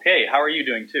 oh, hey, how are you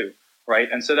doing too? Right.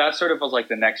 And so that sort of was like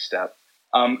the next step.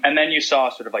 And then you saw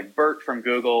sort of like BERT from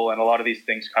Google and a lot of these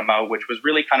things come out, which was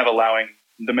really kind of allowing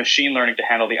the machine learning to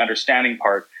handle the understanding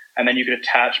part. And then you could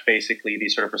attach basically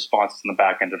these sort of responses in the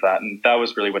back end of that. And that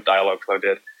was really what Dialogflow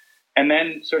did. And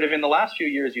then sort of in the last few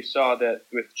years, you saw that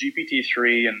with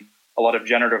GPT-3 and a lot of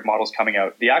generative models coming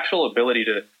out, the actual ability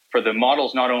for the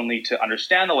models not only to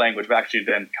understand the language, but actually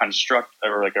then construct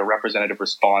a representative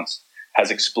response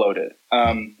has exploded.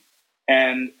 And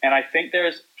I think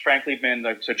there's frankly been,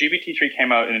 so GPT-3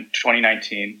 came out in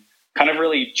 2019, kind of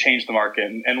really changed the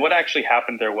market. And what actually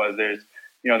happened there was the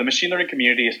machine learning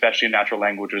community, especially in natural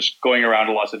language, was going around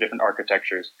to lots of different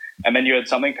architectures. And then you had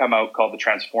something come out called the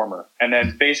transformer. And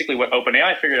then basically what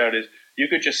OpenAI figured out is you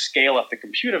could just scale up the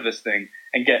compute of this thing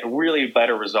and get really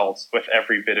better results with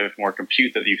every bit of more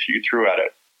compute that you threw at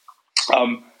it.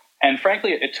 And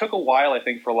frankly, it took a while, I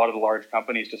think, for a lot of the large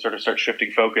companies to sort of start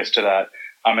shifting focus to that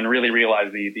and really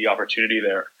realize the opportunity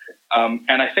there.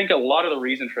 And I think a lot of the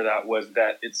reason for that was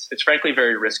that it's frankly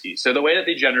very risky. So the way that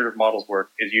the generative models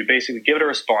work is you basically give it a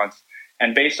response,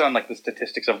 and based on like the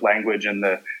statistics of language and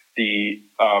the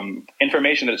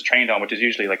information that it's trained on, which is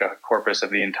usually like a corpus of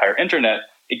the entire internet,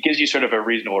 it gives you sort of a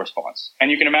reasonable response. And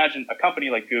you can imagine a company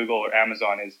like Google or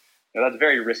Amazon that's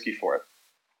very risky for it.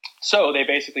 So they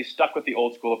basically stuck with the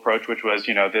old school approach, which was,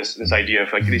 this idea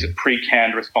of like these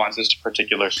pre-canned responses to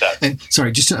particular sets. And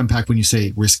sorry, just to unpack, when you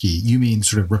say risky, you mean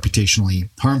sort of reputationally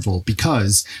harmful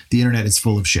because the internet is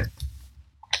full of shit.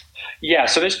 Yeah,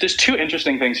 so there's two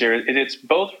interesting things here. It's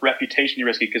both reputationally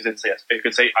risky because it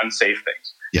could say unsafe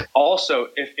things. Yeah. Also,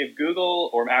 if Google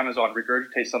or Amazon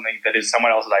regurgitates something that is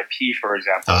someone else's IP, for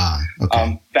example,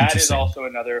 that is also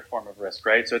another form of risk,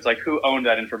 right? So it's like, who owned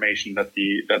that information that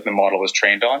the model was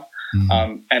trained on?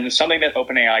 Mm-hmm. And it's something that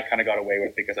OpenAI kind of got away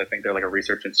with because I think they're like a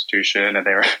research institution and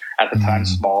they were at the time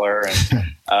smaller.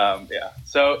 And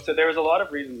so there was a lot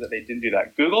of reasons that they didn't do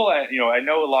that. Google, I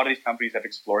know a lot of these companies have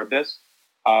explored this.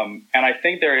 And I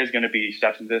think there is going to be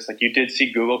steps in this. Like you did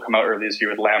see Google come out earlier this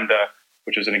year with Lambda,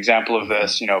 which is an example of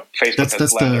this. Facebook that's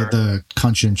the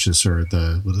conscientious, or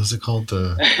what is it called?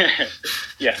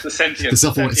 Yes, the sentient. The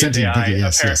sentient AI.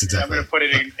 Yes, exactly. I'm going to put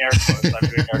it in air quotes. I'm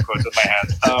doing air quotes with my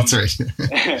hands. That's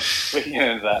right. We can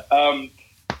get into that.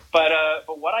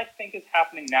 But what I think is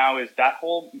happening now is that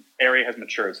whole area has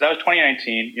matured. So that was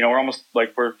 2019.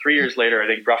 We're 3 years later, I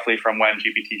think, roughly from when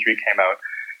GPT-3 came out.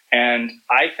 And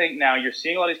I think now you're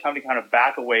seeing a lot of these companies kind of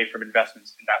back away from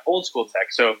investments in that old school tech.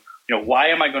 So, why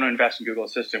am I going to invest in Google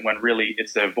Assistant when really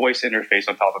it's a voice interface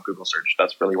on top of Google Search?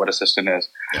 That's really what Assistant is.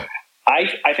 Yeah.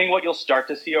 I think what you'll start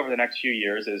to see over the next few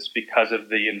years is because of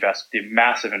the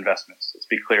massive investments, let's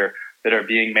be clear, that are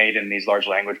being made in these large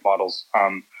language models.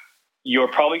 You're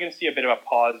probably going to see a bit of a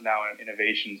pause now in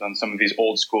innovations on some of these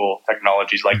old school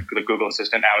technologies like the Google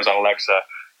Assistant, Amazon Alexa.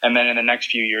 And then in the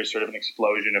next few years, sort of an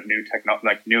explosion of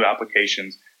new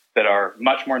applications that are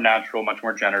much more natural, much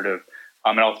more generative,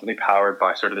 and ultimately powered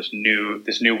by sort of this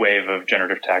new wave of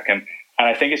generative tech. And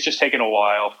I think it's just taken a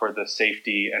while for the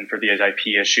safety and for these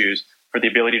IP issues, for the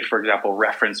ability to, for example,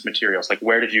 reference materials. Like,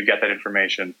 where did you get that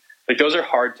information? Like, those are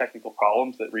hard technical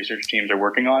problems that research teams are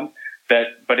working on.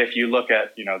 But if you look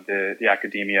at the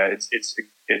academia,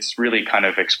 it's really kind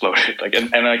of exploded.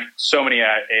 And so many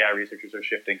AI researchers are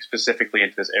shifting specifically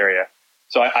into this area.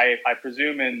 So I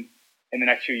presume in the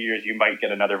next few years you might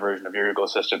get another version of your Google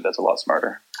Assistant that's a lot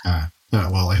smarter.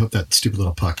 Well, I hope that stupid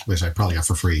little puck, which I probably got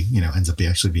for free, ends up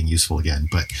actually being useful again.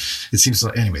 But it seems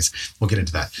like, anyways, we'll get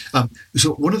into that.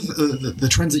 So one of the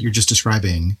trends that you're just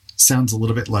describing sounds a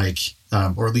little bit like,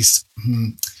 or at least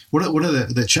one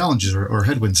of the challenges or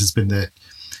headwinds has been that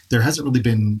there hasn't really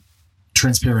been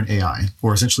transparent AI,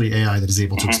 or essentially AI that is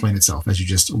able to explain itself, as you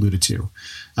just alluded to.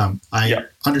 I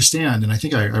understand, and I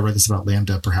think I read this about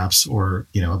Lambda, perhaps, or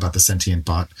about the sentient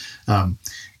bot,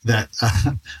 that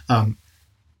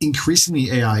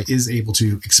increasingly AI is able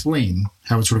to explain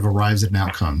how it sort of arrives at an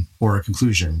outcome or a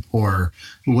conclusion or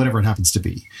whatever it happens to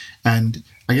be. And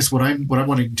I guess what I'm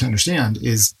wanting to understand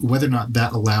is whether or not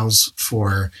that allows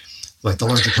for like the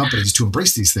larger companies to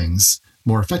embrace these things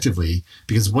more effectively,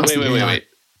 because once wait.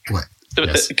 What?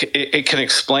 Yes. It can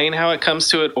explain how it comes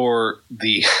to it, or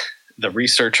the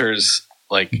researchers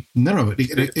like no,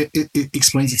 it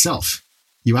explains itself.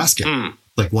 You ask it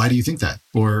like, why do you think that?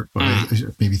 Or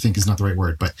maybe think is not the right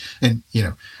word, but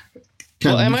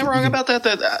well, am I wrong about that?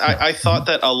 I thought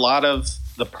that a lot of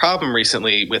the problem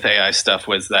recently with AI stuff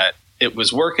was that it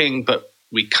was working, but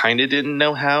we kind of didn't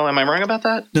know how. Am I wrong about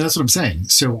that? No, that's what I'm saying.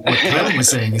 So what Kylie was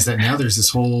saying is that now there's this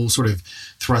whole sort of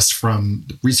thrust from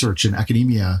research and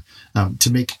academia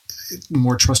to make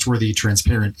more trustworthy,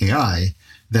 transparent AI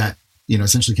that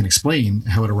essentially can explain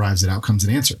how it arrives at outcomes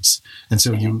and answers. And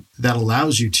so that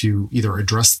allows you to either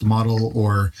address the model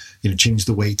or change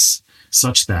the weights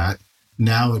such that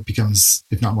now it becomes,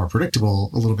 if not more predictable,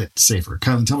 a little bit safer.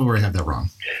 Kylie, tell me where I have that wrong.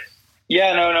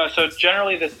 Yeah, no. So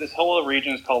generally, this whole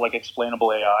region is called like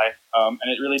explainable AI, and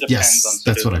it really depends on.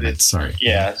 That's what I meant. Sorry.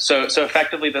 Yeah. So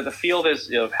effectively, the field is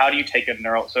how do you take a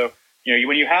neural? So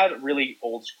when you had really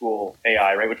old school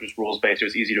AI, right, which was rules based, it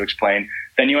was easy to explain.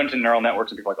 Then you went to neural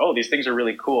networks, and people were like, oh, these things are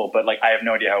really cool, but like I have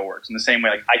no idea how it works. In the same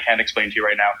way, like I can't explain to you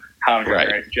right now how I'm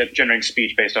generating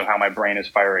speech based on how my brain is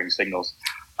firing signals.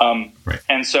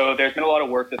 And so there's been a lot of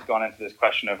work that's gone into this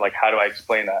question of like, how do I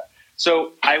explain that?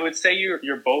 So I would say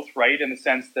you're both right in the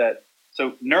sense that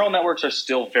neural networks are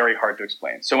still very hard to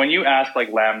explain. So when you ask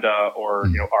like Lambda or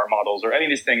R models or any of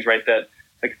these things, right, that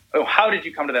like, oh, how did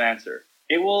you come to that answer?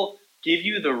 It will give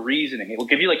you the reasoning. It will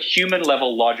give you like human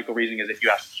level logical reasoning as if you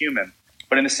asked a human.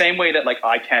 But in the same way that like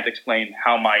I can't explain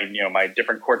how my my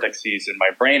different cortexes in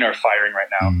my brain are firing right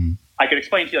now, I could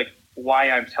explain to you like why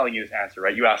I'm telling you this answer.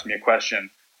 Right? You asked me a question.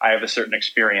 I have a certain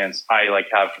experience. I like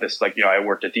have this like I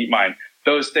worked at DeepMind.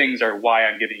 Those things are why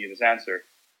I'm giving you this answer,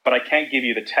 but I can't give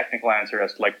you the technical answer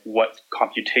as to like what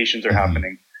computations are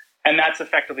happening, and that's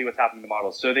effectively what's happening to the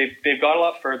models. So they've got a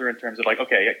lot further in terms of like,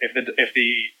 okay, if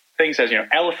the thing says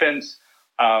elephants,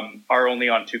 are only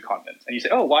on 2 continents. And you say,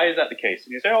 oh, why is that the case?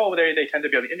 And you say, oh, they tend to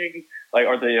be on the Indian,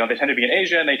 or they tend to be in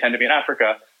Asia and they tend to be in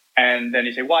Africa. And then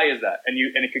you say, why is that? And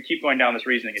it could keep going down this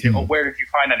reasoning. You say, oh, where did you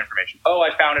find that information? Oh,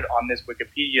 I found it on this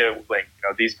Wikipedia link,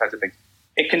 these kinds of things.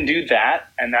 It can do that.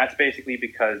 And that's basically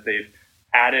because they've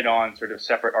added on sort of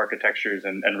separate architectures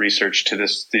and research to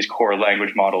these core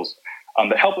language models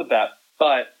that help with that.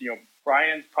 But,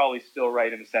 Brian's probably still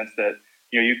right in the sense that,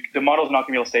 the model's not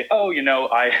going to be able to say, oh,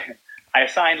 I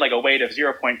assigned like a weight of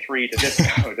 0.3 to this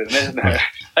node and this node.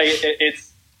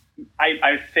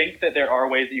 I think that there are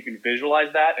ways that you can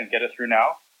visualize that and get it through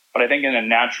now, but I think in a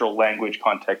natural language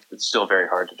context, it's still very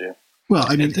hard to do. Well,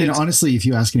 I mean, honestly, if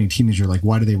you ask any teenager, like,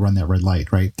 why do they run that red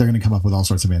light, right? They're going to come up with all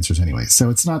sorts of answers anyway. So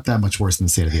it's not that much worse than the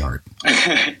state of the art.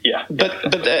 Yeah.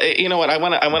 But you know what? I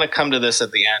want to come to this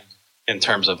at the end in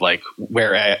terms of like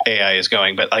where AI is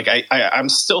going. But like, I'm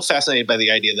still fascinated by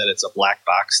the idea that it's a black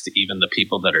box to even the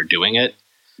people that are doing it.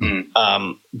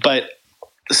 But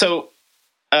so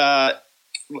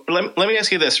let me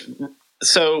ask you this.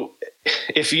 So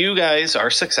if you guys are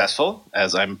successful,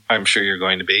 as I'm sure you're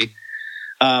going to be,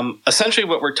 essentially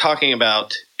what we're talking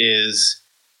about is,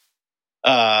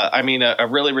 a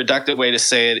really reductive way to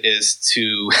say it is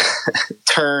to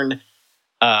turn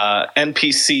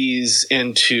NPCs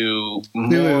into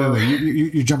more. Wait.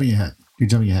 You're jumping ahead.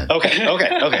 Okay.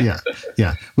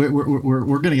 Yeah.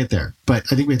 We're going to get there, but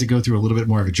I think we have to go through a little bit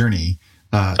more of a journey.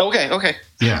 Okay.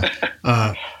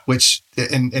 Yeah. Which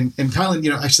and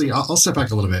Kylan, actually, I'll step back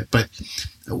a little bit, but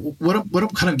what I'm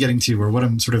kind of getting to, or what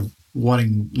I'm sort of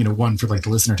wanting, one for like the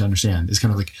listener to understand, is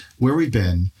kind of like where we've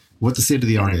been, what the state of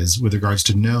the art is with regards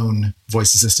to known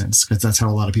voice assistants, because that's how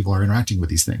a lot of people are interacting with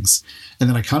these things. And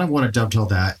then I kind of want to dovetail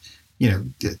that,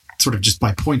 sort of just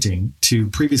by pointing to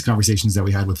previous conversations that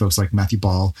we had with folks like Matthew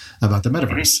Ball about the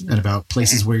metaverse and about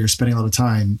places where you're spending a lot of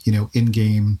time, in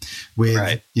game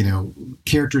with,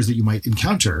 characters that you might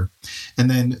encounter. And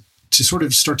then to sort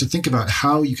of start to think about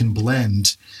how you can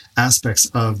blend aspects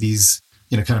of these,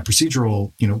 kind of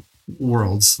procedural,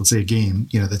 worlds, let's say a game,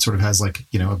 that sort of has like,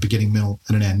 a beginning, middle,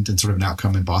 and an end, and sort of an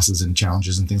outcome and bosses and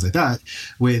challenges and things like that,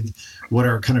 with what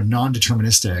are kind of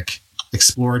non-deterministic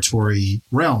exploratory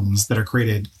realms that are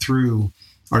created through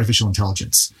artificial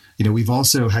intelligence. We've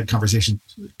also had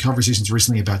conversations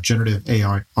recently about generative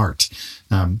AI art,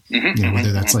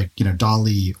 whether that's like,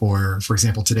 DALL-E, or for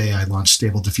example, today I launched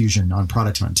Stable Diffusion on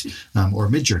Product Hunt, or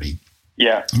Midjourney.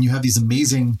 Yeah. And you have these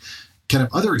amazing kind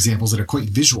of other examples that are quite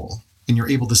visual, and you're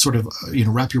able to sort of,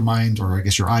 wrap your mind, or I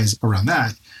guess your eyes, around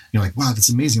that. You're like, wow, that's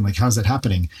amazing. Like, how's that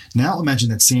happening? Now imagine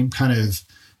that same kind of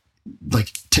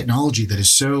like technology that is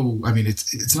so,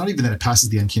 it's not even that it passes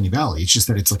the uncanny valley. It's just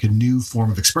that it's like a new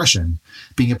form of expression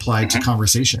being applied to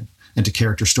conversation and to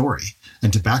character story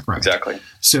and to background. Exactly.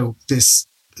 So this,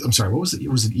 I'm sorry, what was it? It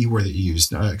was an E word that you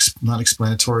used, not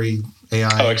explanatory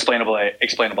AI. Oh, explainable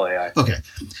AI. Okay.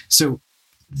 So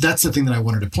that's the thing that I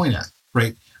wanted to point at,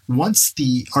 right? Once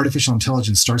the artificial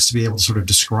intelligence starts to be able to sort of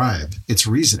describe its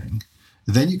reasoning,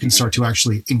 then you can start to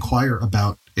actually inquire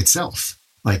about itself,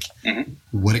 like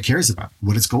what it cares about,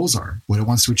 what its goals are, what it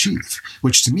wants to achieve,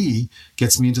 which to me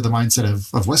gets me into the mindset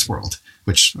of Westworld,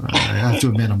 which I have to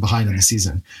admit I'm behind on the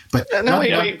season. But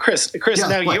wait, Chris,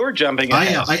 you're jumping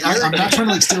ahead. I'm not trying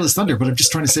to like steal his thunder, but I'm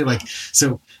just trying to say like,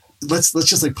 so let's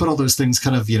just like put all those things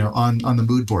kind of, on the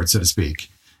mood board, so to speak.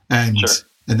 And sure.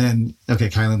 And then, okay,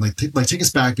 Kylan, like take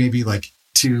us back maybe like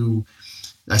to,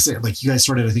 I say like you guys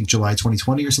started, I think July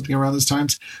 2020 or something around those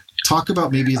times. Talk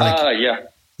about maybe like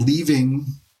leaving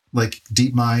like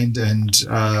DeepMind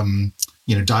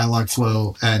and, dialogue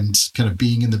flow and kind of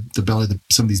being in the belly of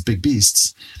some of these big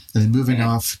beasts, and then moving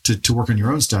off to work on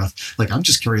your own stuff. Like, I'm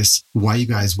just curious why you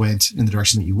guys went in the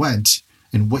direction that you went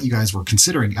and what you guys were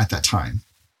considering at that time.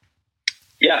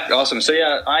 Yeah, awesome. So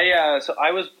I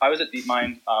was at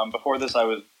DeepMind. Before this, I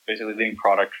was basically leading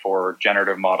product for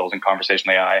generative models and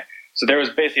conversational AI. So there was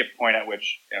basically a point at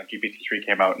which GPT-3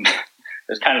 came out, and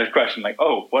there's kind of this question like,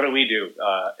 oh, what do we do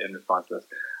in response to this?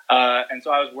 And so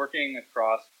I was working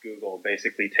across Google,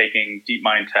 basically taking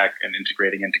DeepMind tech and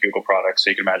integrating into Google products.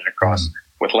 So you can imagine across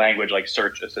with language like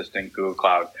Search Assistant, Google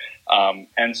Cloud.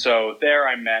 And so there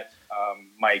I met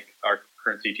Mike, our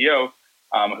current CTO,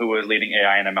 who was leading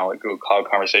AI and ML at Google Cloud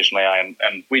Conversational AI.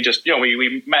 And we just,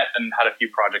 we met and had a few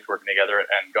projects working together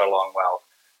and got along well.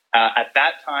 At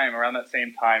that time, around that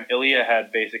same time, Ilya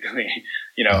had basically,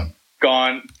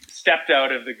 stepped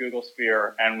out of the Google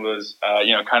sphere and was, kind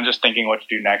of just thinking what to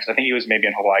do next. I think he was maybe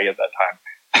in Hawaii at that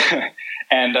time.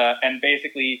 and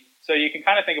basically, so you can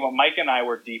kind of think about Mike and I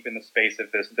were deep in the space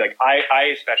of this. Like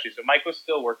I especially, so Mike was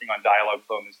still working on dialogue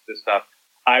flow and this stuff.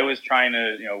 I was trying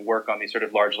to, work on these sort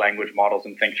of large language models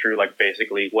and think through, like,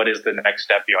 basically what is the next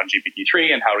step beyond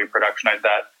GPT-3 and how do we productionize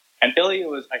that? And Ilya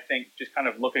was, I think, just kind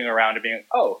of looking around and being like,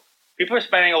 oh, people are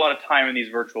spending a lot of time in these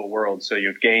virtual worlds. So you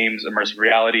have games, immersive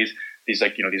realities, these,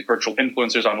 like, these virtual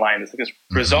influencers online. There's like this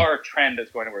bizarre trend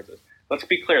that's going towards this. Let's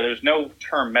be clear. There's no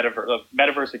term metaverse.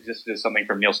 Metaverse existed as something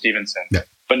from Neil Stephenson,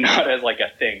 but not as like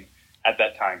a thing at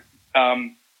that time.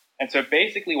 And so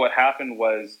basically what happened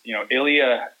was,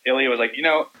 Ilya was like,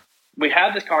 we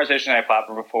had this conversation on a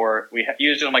platform before. We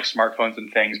used it on like smartphones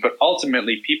and things, but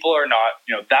ultimately people are not,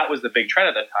 that was the big trend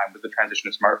at that time, was the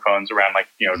transition to smartphones around like,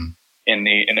 in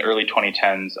the early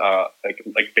 2010s,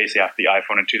 like basically after the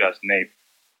iPhone in 2008.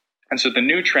 And so the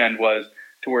new trend was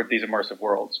toward these immersive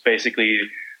worlds, basically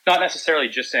not necessarily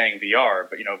just saying VR,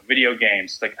 but, video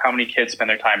games, like how many kids spend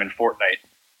their time in Fortnite,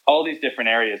 all these different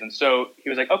areas. And so he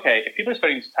was like, okay, if people are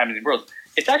spending time in these worlds,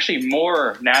 it's actually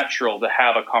more natural to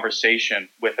have a conversation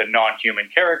with a non-human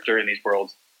character in these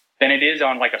worlds than it is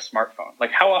on like a smartphone.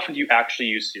 Like how often do you actually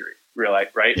use Siri? Right?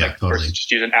 Yeah, like totally. versus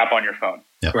just use an app on your phone.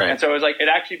 Yeah. Right. And so it was like, it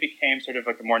actually became sort of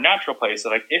like a more natural place. So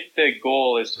like if the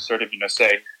goal is to sort of,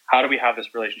 say, how do we have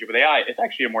this relationship with AI? It's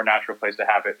actually a more natural place to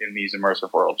have it in these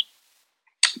immersive worlds.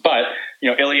 But,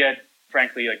 Ilya,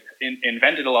 frankly, like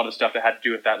invented a lot of stuff that had to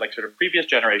do with that, like sort of previous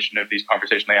generation of these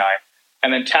conversational AI,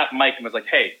 and then tapped Mike and was like,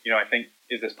 hey, I think,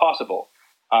 is this possible?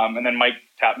 And then Mike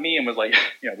tapped me and was like,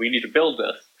 we need to build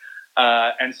this.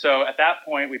 And so at that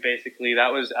point, we basically,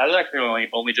 that was actually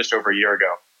only just over a year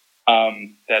ago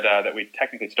that we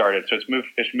technically started. So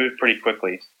it's moved pretty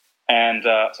quickly. And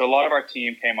so a lot of our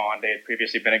team came on. They had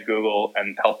previously been at Google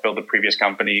and helped build the previous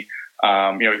company.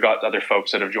 We've got other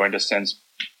folks that have joined us since.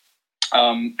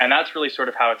 And that's really sort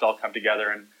of how it's all come together.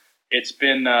 And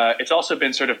it's also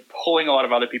been sort of pulling a lot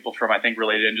of other people from, I think,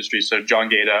 related industries. So John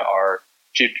Gata, our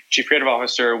chief creative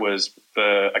officer, was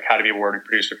the Academy Award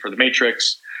producer for The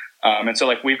Matrix. And so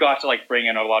like we've got to like bring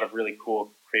in a lot of really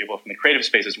cool creative from the creative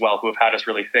space as well, who have had us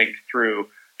really think through,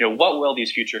 what will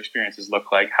these future experiences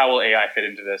look like? How will AI fit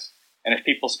into this? And if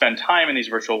people spend time in these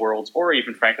virtual worlds, or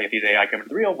even frankly, if these AI come into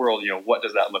the real world, what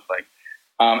does that look like?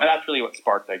 And that's really what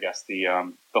sparked, I guess, the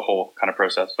whole kind of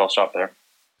process. So I'll stop there.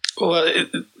 Well,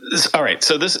 all right.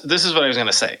 So this is what I was going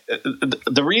to say.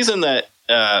 The reason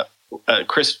that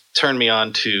Chris turned me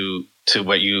on to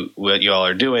what you all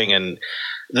are doing, and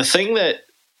the thing that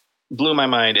blew my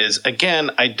mind is,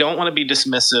 again, I don't want to be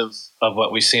dismissive of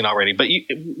what we've seen already, but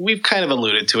we've kind of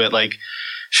alluded to it. Like,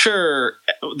 sure,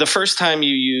 the first time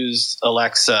you use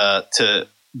Alexa to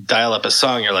dial up a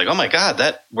song, you're like, oh my God,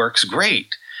 that works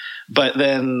great. But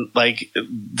then, like,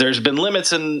 there's been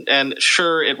limits, and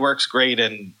sure, it works great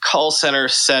in call center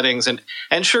settings, and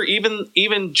sure, even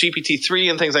GPT-3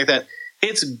 and things like that.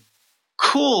 It's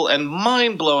cool and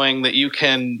mind blowing that you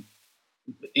can,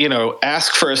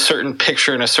 ask for a certain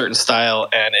picture in a certain style,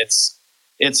 and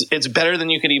it's better than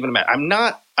you could even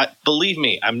imagine. Believe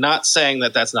me, I'm not saying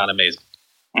that that's not amazing.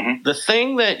 Mm-hmm. The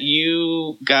thing that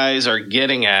you guys are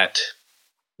getting at,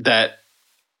 that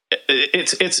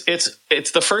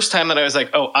it's the first time that I was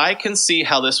like, oh, I can see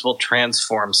how this will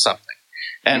transform something.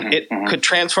 And it could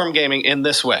transform gaming in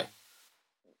this way.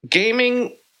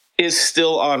 Gaming is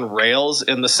still on rails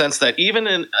in the sense that even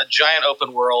in a giant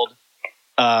open world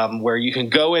where you can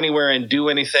go anywhere and do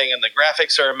anything and the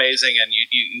graphics are amazing and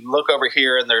you look over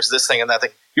here and there's this thing and that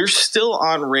thing, you're still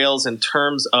on rails in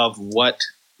terms of what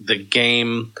the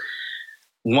game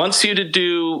wants you to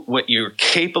do, what you're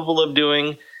capable of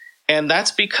doing. And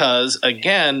that's because,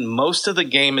 again, most of the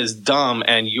game is dumb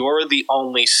and you're the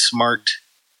only smart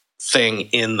thing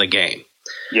in the game.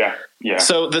 Yeah.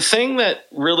 So the thing that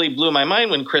really blew my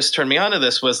mind when Chris turned me on to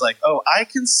this was like, oh, I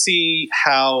can see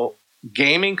how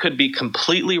gaming could be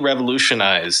completely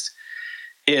revolutionized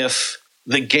if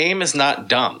the game is not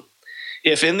dumb.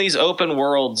 If in these open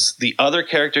worlds, the other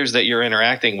characters that you're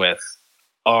interacting with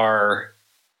are,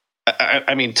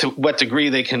 I mean, to what degree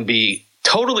they can be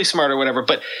totally smart or whatever,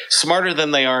 but smarter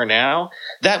than they are now,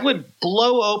 that would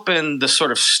blow open the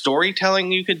sort of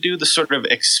storytelling you could do, the sort of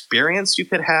experience you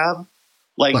could have.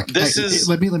 Like, look,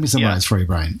 let me summarize for you,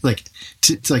 Brian.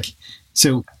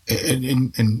 So,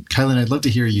 and Kylan, I'd love to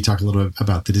hear you talk a little bit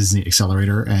about the Disney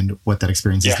Accelerator and what that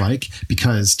experience is like,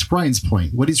 because to Brian's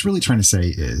point, what he's really trying to say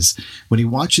is when he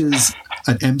watches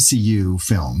an MCU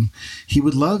film, he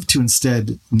would love to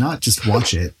instead not just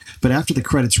watch it, but after the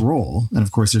credits roll, and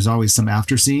of course there's always some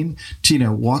after scene,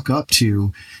 to, walk up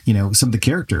to, some of the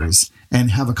characters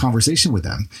and have a conversation with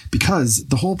them. Because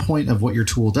the whole point of what your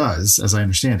tool does, as I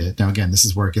understand it, now again, this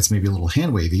is where it gets maybe a little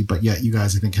hand wavy, but yet you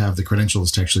guys, I think, have the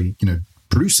credentials to actually,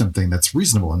 produce something that's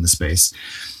reasonable in this space.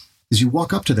 is you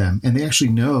walk up to them and they actually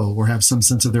know or have some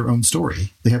sense of their own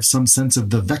story. They have some sense of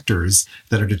the vectors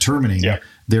that are determining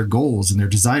their goals and their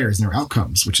desires and their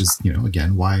outcomes, which is,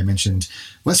 again, why I mentioned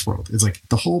Westworld. It's like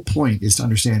the whole point is to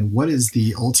understand what is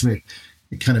the ultimate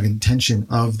kind of intention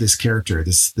of this character,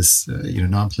 this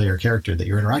non-player character that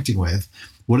you're interacting with.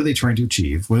 What are they trying to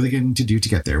achieve? What are they going to do to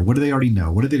get there? What do they already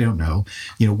know? What do they don't know?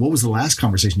 What was the last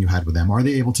conversation you had with them? Are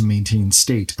they able to maintain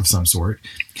state of some sort?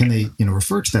 Can they,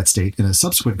 refer to that state in a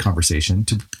subsequent conversation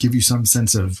to give you some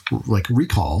sense of like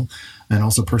recall and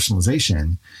also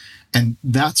personalization? And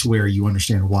that's where you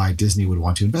understand why Disney would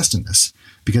want to invest in this,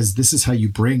 because this is how you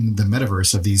bring the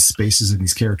metaverse of these spaces and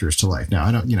these characters to life. Now,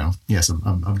 I don't, yes,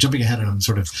 I'm jumping ahead and I'm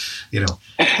sort of,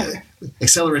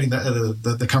 accelerating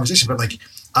the conversation, but like,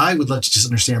 I would love to just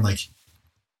understand, like,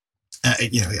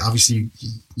 obviously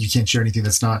you can't share anything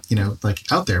that's not, like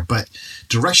out there, but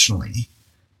directionally,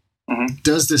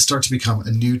 does this start to become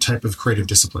a new type of creative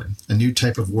discipline, a new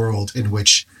type of world in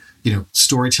which,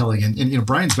 storytelling and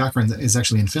Brian's background is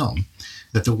actually in film,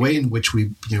 that the way in which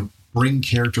we, bring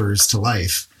characters to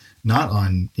life, not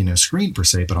on, screen per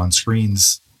se, but on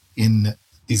screens in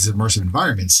these immersive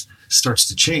environments starts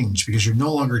to change, because you're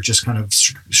no longer just kind of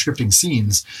scripting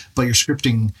scenes, but you're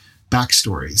scripting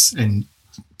backstories and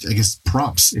I guess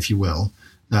prompts, if you will,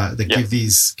 that give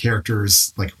these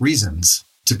characters like reasons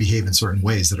to behave in certain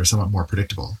ways that are somewhat more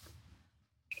predictable.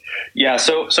 Yeah.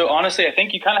 So honestly, I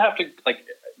think you kind of have to, like,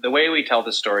 the way we tell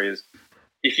this story is,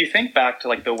 if you think back to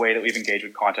like the way that we've engaged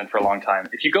with content for a long time,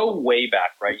 if you go way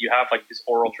back, right, you have like this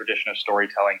oral tradition of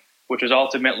storytelling, which is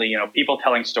ultimately, people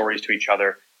telling stories to each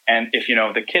other. And if,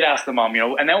 the kid asked the mom,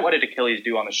 and then what did Achilles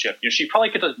do on the ship? She probably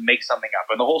could just make something up.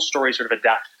 And the whole story sort of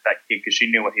adapted to that kid because she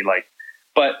knew what he liked.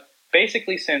 But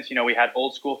basically, since, we had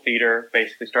old school theater,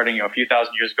 basically starting, a few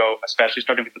thousand years ago, especially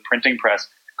starting with the printing press,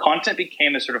 content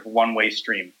became this sort of one-way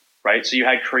stream, right? So you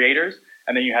had creators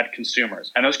and then you had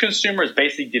consumers. And those consumers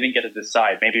basically didn't get to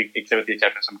decide, maybe except with the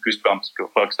exception of some Goosebumps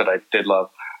books that I did love.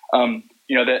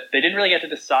 That they didn't really get to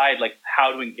decide like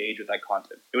how to engage with that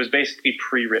content. It was basically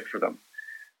pre-writ for them.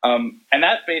 And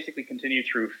that basically continued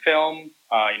through film,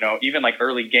 even like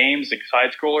early games, like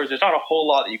side scrollers. There's not a whole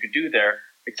lot that you could do there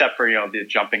except for, the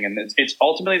jumping. And it's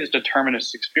ultimately this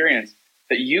determinist experience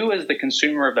that you as the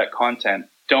consumer of that content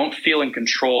don't feel in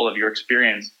control of your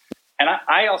experience. And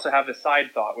I also have this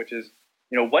side thought, which is,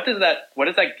 what does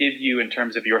that give you in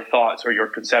terms of your thoughts or your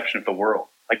conception of the world?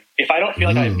 Like, if I don't feel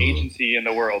like I have agency in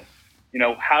the world,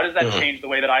 how does that change the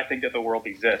way that I think that the world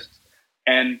exists?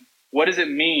 And what does it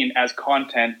mean as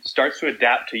content starts to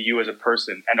adapt to you as a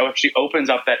person and actually opens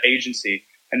up that agency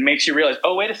and makes you realize,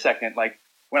 oh, wait a second, like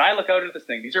when I look out at this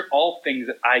thing, these are all things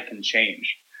that I can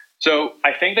change. So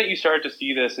I think that you started to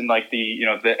see this in like the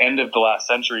end of the last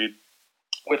century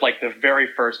with like the very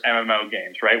first MMO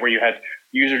games, right? Where you had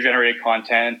user-generated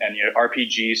content and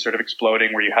RPGs sort of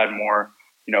exploding, where you had more,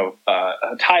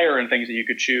 attire and things that you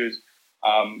could choose.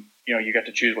 You got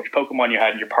to choose which Pokemon you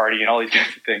had in your party and all these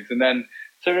kinds of things. And then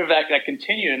sort of that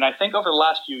continued. And I think over the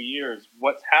last few years,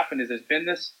 what's happened is there's been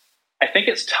this, I think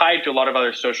it's tied to a lot of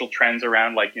other social trends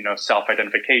around like,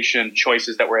 self-identification,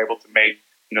 choices that we're able to make,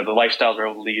 the lifestyles we're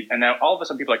able to lead. And now all of a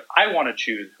sudden people are like, I want to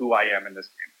choose who I am in this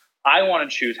game. I want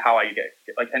to choose how I get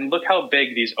like, and look how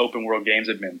big these open world games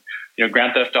have been.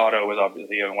 Grand Theft Auto was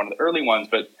obviously one of the early ones,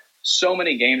 but so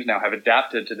many games now have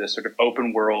adapted to this sort of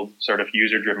open world, sort of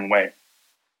user driven way.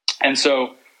 And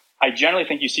so I generally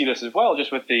think you see this as well,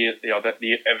 just with the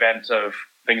event of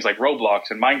things like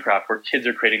Roblox and Minecraft, where kids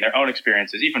are creating their own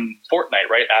experiences, even Fortnite,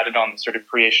 right, added on the sort of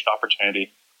creation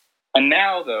opportunity. And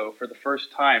now, though, for the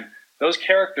first time, those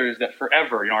characters that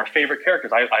forever, our favorite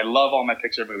characters, I love all my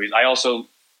Pixar movies. I also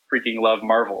freaking love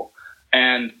Marvel.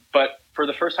 But for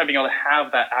the first time, being able to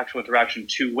have that actual interaction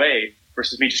two-way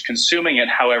versus me just consuming it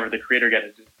however the creator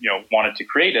wanted to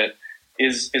create it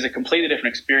is a completely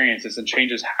different experience and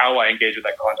changes how I engage with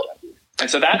that content. And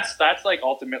so that's like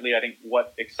ultimately, I think,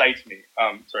 what excites me.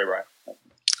 Sorry, Brian.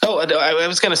 Oh, I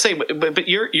was going to say, but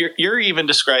you're even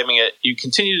describing it. You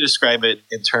continue to describe it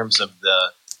in terms of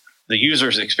the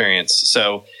user's experience.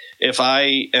 So if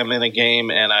I am in a game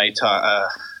and I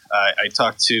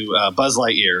talk to Buzz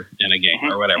Lightyear in a game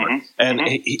or whatever, and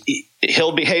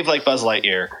he'll behave like Buzz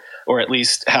Lightyear, or at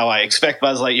least how I expect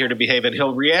Buzz Lightyear to behave, and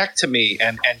he'll react to me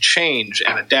and change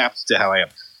and adapt to how I am.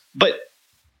 But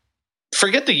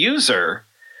forget the user.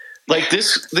 Like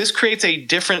this creates a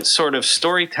different sort of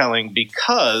storytelling,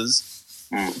 because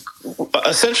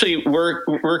essentially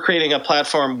we're creating a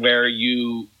platform where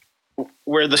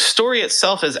the story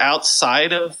itself is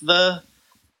outside of the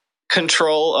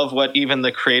control of what even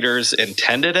the creators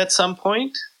intended at some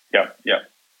point. Yeah.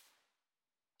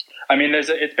 I mean,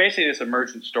 it's basically this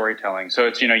emergent storytelling. So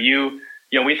it's,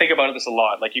 we think about this a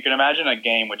lot. Like, you can imagine a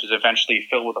game which is eventually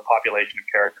filled with a population of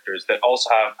characters that also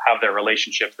have their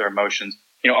relationships, their emotions.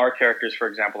 Our characters, for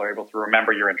example, are able to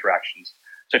remember your interactions.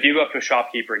 So if you go up to a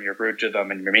shopkeeper and you're rude to them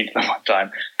and you're mean to them one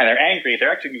time and they're angry,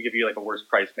 they're actually going to give you like a worse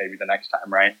price maybe the next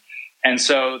time, right? And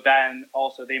so then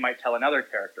also they might tell another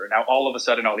character. Now all of a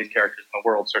sudden all these characters in the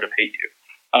world sort of hate you.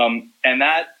 And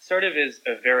that sort of is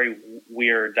a very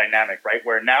weird dynamic, right?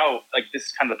 Where now, like, this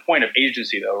is kind of the point of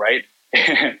agency though, right?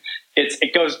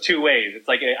 It goes two ways. It's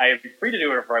like I am free to do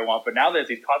whatever I want, but now there's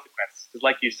these consequences. Because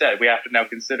like you said, we have to now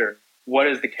consider what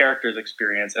is the character's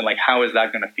experience and like how is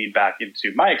that going to feed back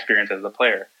into my experience as a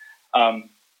player.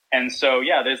 And so,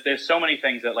 yeah, there's so many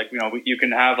things that, like, you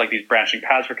can have like these branching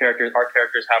paths for characters. Our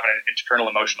characters have an internal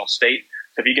emotional state.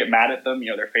 So if you get mad at them,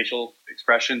 their facial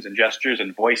expressions and gestures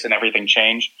and voice and everything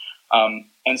change.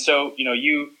 And so,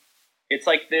 it's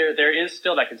like there is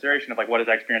still that consideration of like, what is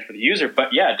that experience for the user?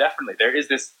 But yeah, definitely there is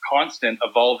this constant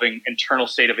evolving internal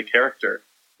state of the character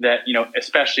that,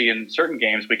 especially in certain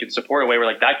games, we can support a way where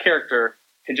like that character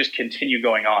can just continue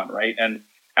going on. Right. And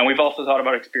we've also thought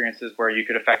about experiences where you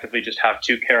could effectively just have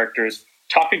two characters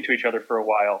talking to each other for a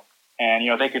while, and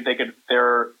they could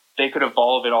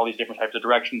evolve in all these different types of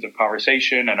directions of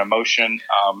conversation and emotion.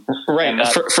 Right.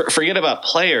 Forget about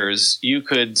players. You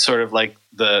could sort of like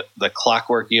the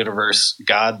Clockwork Universe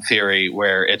God theory,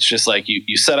 where it's just like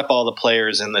you set up all the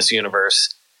players in this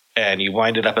universe and you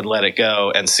wind it up and let it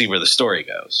go and see where the story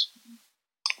goes.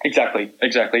 Exactly.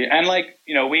 And like,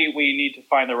 we need to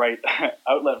find the right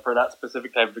outlet for that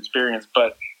specific type of experience,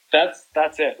 but that's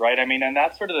it, right? I mean, and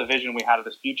that's sort of the vision we had of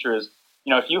this future is,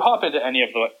 if you hop into any of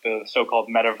the so-called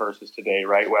metaverses today,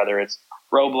 right, whether it's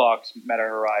Roblox, Meta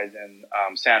Horizon,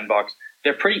 Sandbox,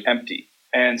 they're pretty empty.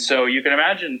 And so you can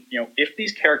imagine, if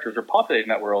these characters were populating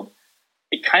that world,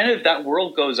 that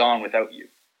world goes on without you.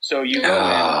 So you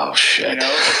go in, shit.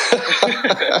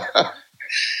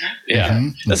 Yeah.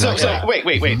 Mm-hmm. Exactly. So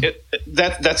wait.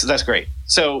 That's great.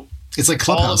 So it's like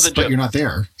Clubhouse, but you're not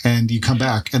there, and you come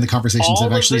back, and the conversations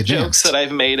have actually advanced. All of the jokes that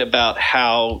I've made about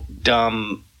how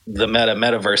dumb the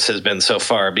metaverse has been so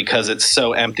far because it's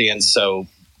so empty and so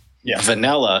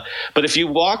vanilla. But if you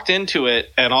walked into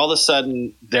it and all of a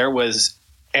sudden there was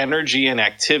energy and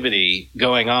activity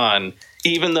going on,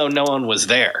 even though no one was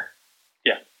there.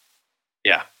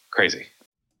 Yeah. Crazy.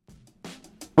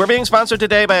 We're being sponsored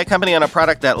today by a company on a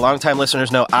product that longtime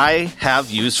listeners know I have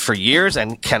used for years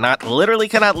and cannot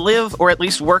live or at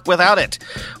least work without it.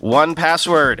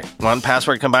 1Password.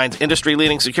 1Password combines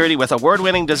industry-leading security with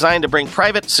award-winning design to bring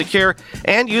private, secure,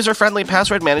 and user-friendly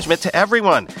password management to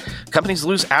everyone. Companies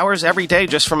lose hours every day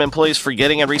just from employees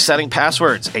forgetting and resetting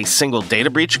passwords. A single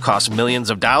data breach costs millions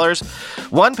of dollars.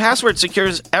 1Password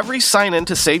secures every sign-in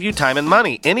to save you time and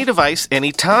money. Any device,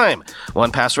 anytime.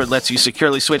 1Password lets you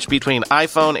securely switch between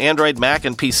iPhone, Android, Mac,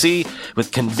 and PC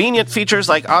with convenient features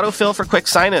like autofill for quick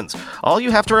sign-ins. All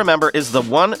you have to remember is the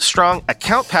one strong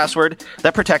account password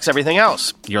that protects everything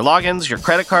else. Your logins, your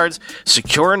credit cards,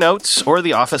 secure notes, or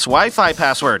the office Wi-Fi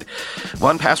password.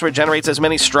 1Password generates as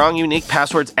many strong, unique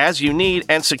passwords as you need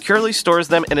and securely stores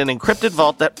them in an encrypted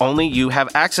vault that only you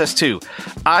have access to.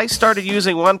 I started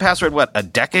using 1Password, a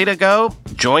decade ago?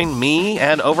 Join me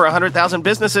and over 100,000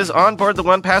 businesses on board the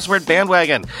 1Password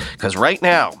bandwagon. Because right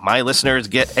now, my listeners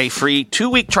get a free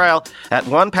 2-week trial at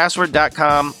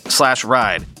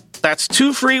 1password.com/ride. That's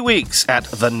 2 free weeks at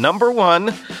the number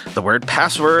 1, the word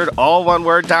password, all one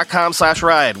word,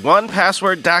 .com/ride.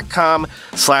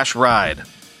 1password.com/ride.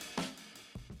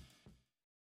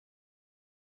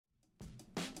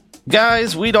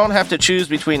 Guys, we don't have to choose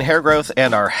between hair growth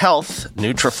and our health.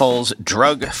 Nutrafol's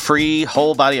drug-free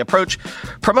whole-body approach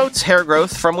promotes hair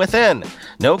growth from within.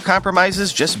 No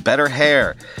compromises, just better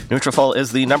hair. Nutrafol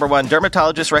is the number 1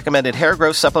 dermatologist-recommended hair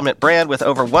growth supplement brand with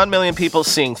over 1 million people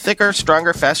seeing thicker,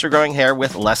 stronger, faster-growing hair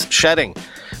with less shedding.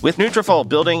 With Nutrafol,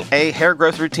 building a hair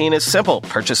growth routine is simple.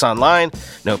 Purchase online,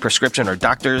 no prescription or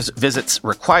doctor's visits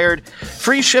required.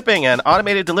 Free shipping and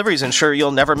automated deliveries ensure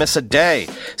you'll never miss a day.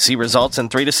 See results in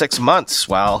 3 to 6 months.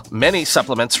 While many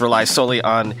supplements rely solely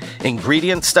on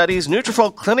ingredient studies,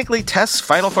 Nutrafol clinically tests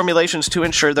final formulations to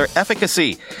ensure their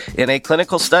efficacy. In a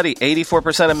clinical study,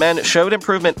 84% of men showed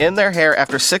improvement in their hair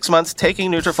after 6 months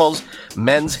taking Nutrafol's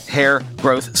men's hair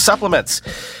growth supplements.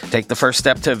 Take the first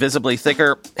step to visibly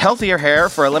thicker, healthier hair.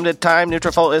 For a a limited time,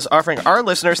 Nutrafol is offering our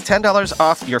listeners $10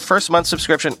 off your first month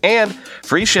subscription and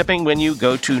free shipping when you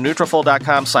go to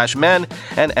Nutrafol.com/men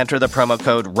and enter the promo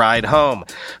code RIDEHOME.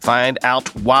 Find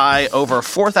out why over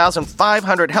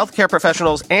 4,500 healthcare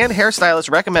professionals and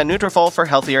hairstylists recommend Nutrafol for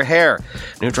healthier hair.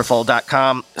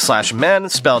 Nutrafol.com/men,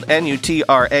 spelled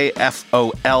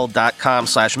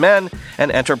Nutrafol.com/men,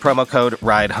 and enter promo code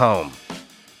RIDEHOME.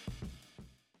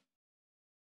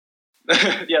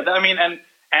 Yeah, I mean,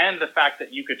 and the fact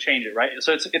that you could change it, right?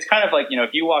 So it's kind of like,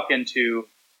 if you walk into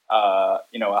a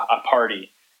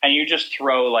party and you just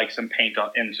throw like some paint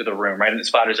into the room, right, and it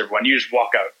splatters everyone, you just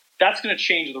walk out. That's going to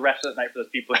change the rest of the night for those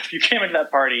people. If you came into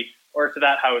that party or to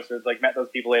that house or like met those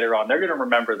people later on, they're going to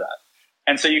remember that.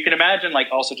 And so you can imagine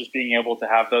like also just being able to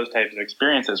have those types of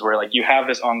experiences where like you have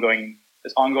this ongoing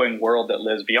world that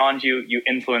lives beyond you, you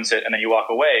influence it, and then you walk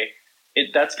away.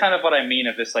 That's kind of what I mean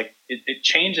of this, like it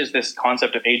changes this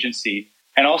concept of agency,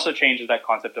 and also changes that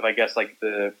concept of, I guess, like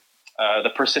the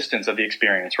persistence of the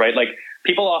experience, right? Like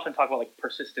people often talk about like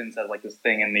persistence as like this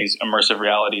thing in these immersive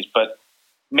realities, but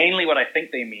mainly what I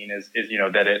think they mean is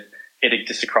that it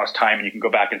exists across time and you can go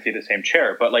back and see the same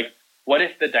chair. But like, what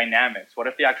if the dynamics, what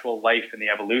if the actual life and the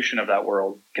evolution of that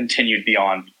world continued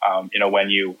beyond, when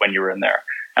you were in there?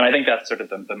 And I think that's sort of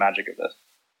the magic of this.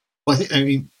 Well, I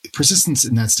mean, persistence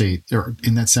in that state, or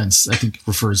in that sense, I think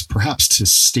refers perhaps to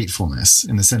statefulness,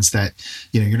 in the sense that,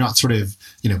 you're not sort of,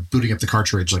 booting up the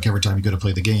cartridge like every time you go to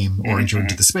play the game or enter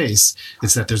into the space.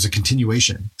 It's that there's a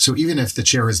continuation. So even if the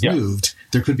chair has moved,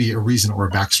 there could be a reason or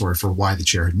a backstory for why the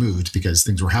chair had moved, because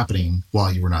things were happening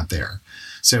while you were not there.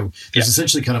 So there's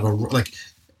essentially kind of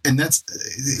and it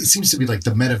seems to be like the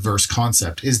metaverse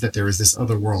concept is that there is this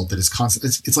other world that is constant.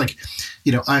 It's like,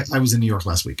 I was in New York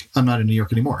last week. I'm not in New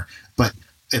York anymore, but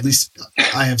at least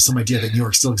I have some idea that New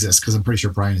York still exists because I'm pretty sure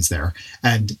Brian is there.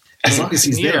 And as long as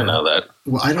he's there. You don't know that.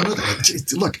 Well, I don't know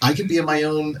that. Look, I could be in my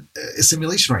own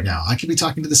simulation right now. I could be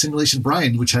talking to the simulation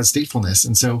Brian, which has statefulness.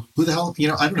 And so who the hell,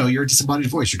 I don't know. You're a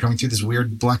disembodied voice. You're coming through this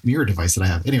weird Black Mirror device that I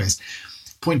have. Anyways,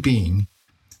 point being,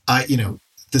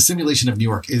 the simulation of New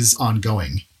York is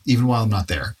ongoing, even while I'm not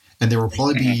there. And there will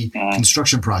probably be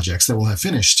construction projects that will have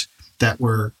finished that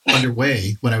were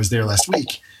underway when I was there last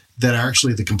week that are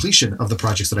actually the completion of the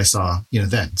projects that I saw,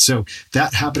 then. So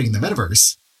that happening in the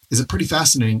metaverse is a pretty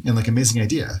fascinating and like amazing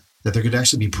idea, that there could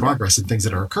actually be progress in things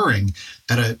that are occurring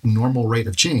at a normal rate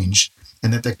of change,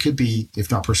 and that could be, if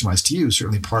not personalized to you,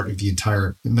 certainly part of the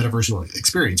entire metaversal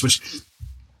experience, which,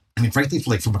 I mean, frankly,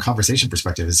 like from a conversation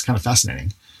perspective, is kind of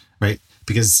fascinating, right?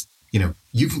 Because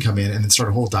you can come in and then start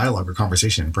a whole dialogue or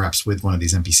conversation, perhaps with one of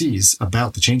these NPCs,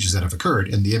 about the changes that have occurred.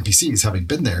 And the NPCs, having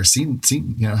been there,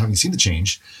 having seen the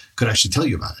change, could actually tell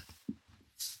you about it,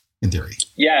 in theory.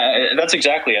 Yeah, that's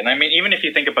exactly it. And I mean, even if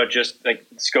you think about just like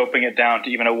scoping it down to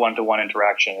even a one-to-one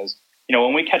interaction is,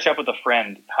 when we catch up with a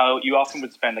friend, how you often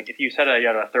would spend, like if you said you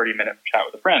had a 30-minute chat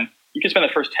with a friend, you could spend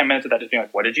the first 10 minutes of that just being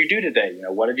like, what did you do today?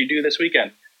 What did you do this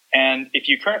weekend? And if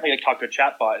you currently like talk to a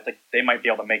chatbot, it's like they might be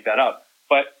able to make that up.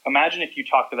 But imagine if you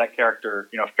talk to that character,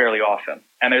 fairly often,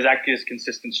 and there's actually this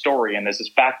consistent story and there's this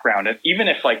background, and even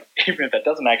if that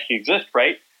doesn't actually exist,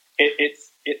 right? It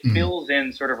fills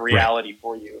in sort of reality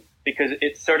for you, because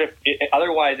it's sort of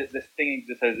otherwise this thing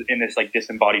exists in this like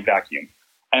disembodied vacuum.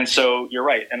 And so you're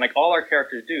right, and like all our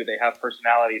characters do, they have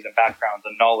personalities and backgrounds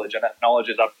and knowledge, and that knowledge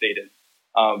is updated.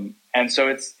 And so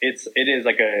it's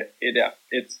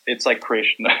like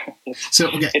creation. So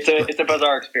okay. It's a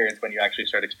bizarre experience when you actually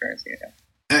start experiencing it.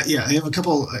 Yeah, I have a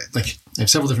couple. I have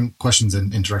several different questions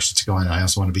and directions to go in. I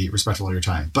also want to be respectful of your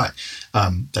time. But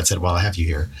that said, while I have you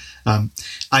here, I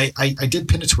did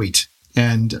pin a tweet,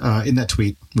 and in that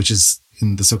tweet, which is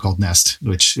in the so-called nest,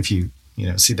 which if you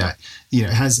see that,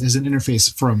 has an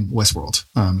interface from Westworld,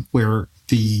 where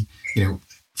the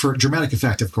for dramatic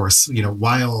effect, of course,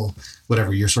 while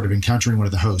whatever you're sort of encountering one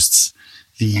of the hosts,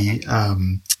 the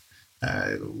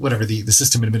the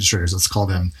system administrators, let's call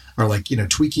them, are like,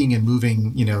 tweaking and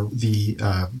moving, the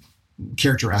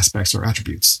character aspects or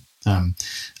attributes of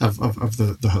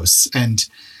the hosts. And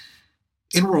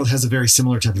InWorld has a very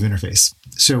similar type of interface.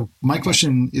 So my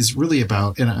question is really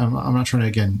about, and I'm not trying to,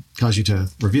 again, cause you to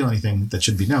reveal anything that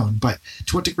should be known, but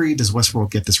to what degree does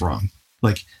Westworld get this wrong?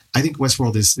 Like, I think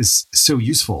Westworld is so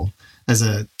useful as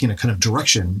a kind of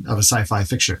direction of a sci-fi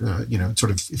fiction,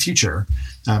 sort of future,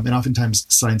 and oftentimes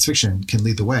science fiction can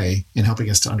lead the way in helping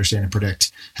us to understand and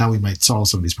predict how we might solve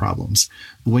some of these problems.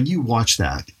 When you watch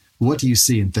that, what do you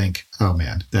see and think, oh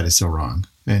man, that is so wrong?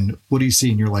 And what do you see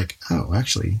and you're like, oh,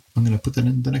 actually, I'm going to put that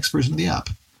in the next version of the app?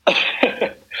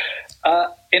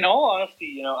 In all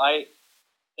honesty,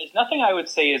 there's nothing I would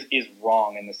say is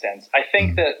wrong in the sense. I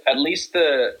think that at least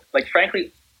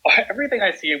frankly, everything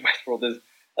I see in Westworld is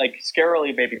like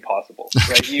scarily maybe possible,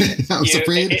 right? I was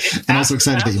afraid and also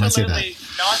excited that you might say that.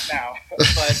 Not now,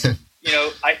 but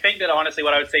I think that honestly,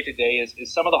 what I would say today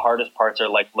is some of the hardest parts are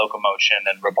like locomotion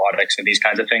and robotics and these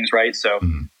kinds of things, right? So,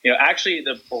 actually,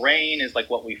 the brain is like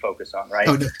what we focus on, right?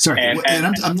 Oh, no, sorry,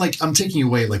 and I'm taking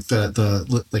away like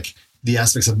the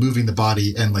aspects of moving the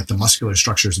body and like the muscular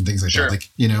structures and things like that. Like,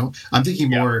 I'm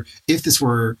thinking more if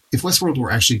Westworld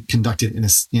were actually conducted in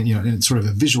in sort of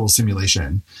a visual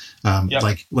simulation,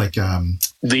 like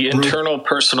the internal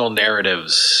personal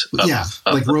narratives. Like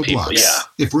Roblox. People,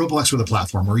 if Roblox were the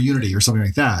platform or Unity or something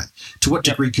like that, to what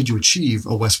degree could you achieve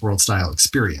a Westworld style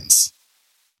experience?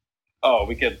 Oh,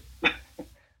 we could.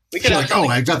 Like,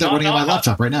 I've got that running on my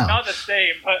laptop right now. Not the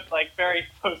same, but like very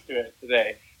close to it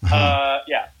today.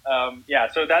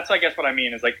 So that's, I guess, what I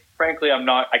mean is like, frankly,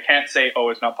 I can't say,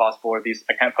 it's not possible, or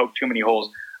I can't poke too many holes.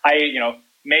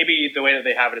 Maybe the way that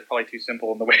they have it is probably too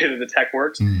simple in the way that the tech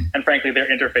works. And frankly, their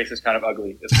interface is kind of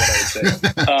ugly, is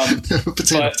what I would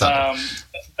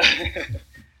say.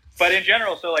 But in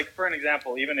general, so like for an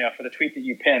example, even for the tweet that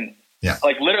you pinned,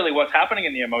 like literally what's happening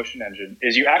in the emotion engine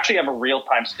is you actually have a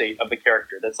real-time state of the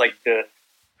character. That's like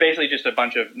basically just a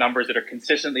bunch of numbers that are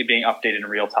consistently being updated in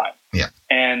real time. Yeah.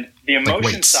 And the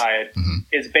emotion side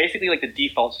is basically like the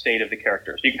default state of the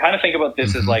character. So you can kind of think about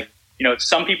this as like,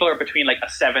 some people are between like a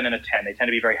 7 and a 10. They tend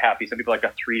to be very happy. Some people are like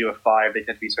a 3 to a 5. They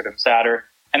tend to be sort of sadder.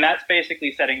 And that's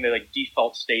basically setting the like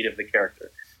default state of the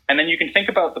character. And then you can think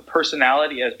about the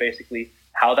personality as basically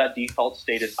how that default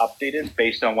state is updated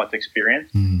based on what's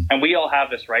experienced. And we all have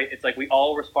this, right? It's like we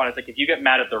all respond. It's like if you get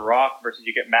mad at The Rock versus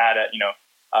you get mad at,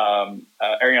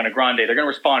 Ariana Grande, they're going to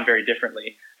respond very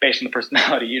differently based on the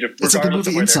personality. It's like the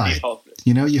movie Inside.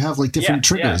 You have like different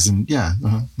triggers and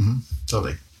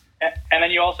totally. And then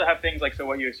you also have things like, so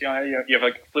what you see on you have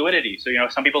like fluidity. So,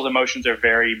 some people's emotions are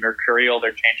very mercurial.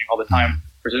 They're changing all the time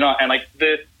versus not. And like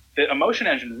the emotion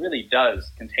engine really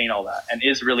does contain all that and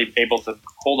is really able to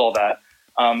hold all that.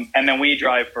 And then we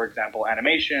drive, for example,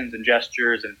 animations and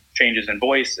gestures and changes in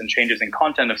voice and changes in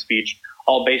content of speech,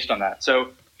 all based on that.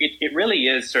 So it really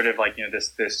is sort of like,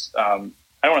 this I don't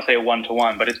want to say a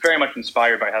one-to-one, but it's very much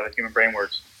inspired by how the human brain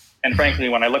works. And frankly,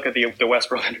 when I look at the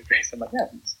Westworld interface, I'm like,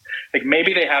 like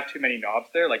maybe they have too many knobs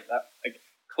there. Like that, like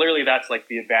clearly that's like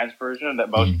the advanced version that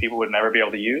most people would never be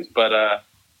able to use. But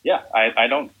I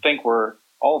don't think we're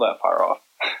all that far off.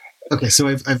 Okay, so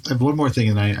I've one more thing,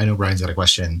 and I know Brian's got a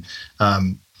question.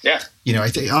 I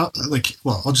think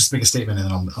I'll just make a statement and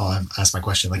then I'll ask my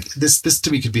question. Like this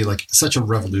to me could be like such a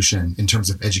revolution in terms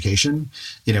of education.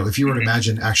 If you were to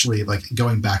imagine actually like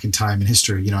going back in time in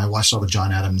history, I watched all the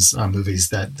John Adams movies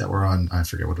that were on, I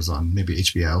forget what was on, maybe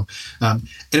HBO. And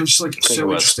it was just like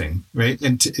so interesting, right?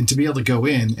 And to be able to go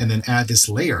in and then add this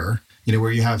layer,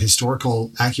 where you have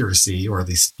historical accuracy, or at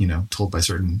least, told by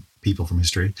certain people from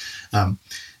history,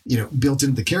 built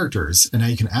into the characters, and now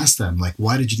you can ask them like,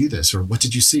 why did you do this, or what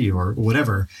did you see, or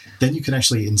whatever. Then you can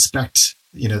actually inspect,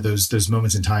 those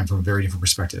moments in time from a very different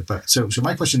perspective. But so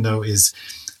my question though is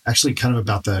actually kind of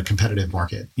about the competitive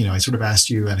market. I sort of asked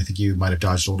you, and I think you might have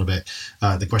dodged a little bit,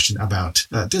 the question about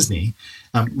Disney.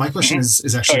 My question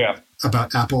is actually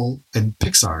about Apple and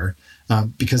Pixar,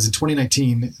 because in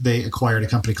 2019 they acquired a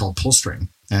company called Pullstring.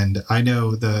 And I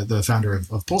know the founder of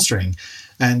Pullstring,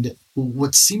 and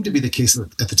what seemed to be the case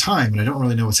at the time, and I don't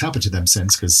really know what's happened to them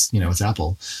since, because it's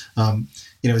Apple,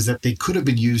 is that they could have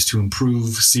been used to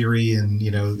improve Siri and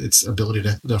its ability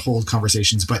to hold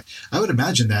conversations. But I would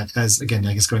imagine that, as again,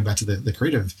 I guess going back to the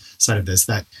creative side of this,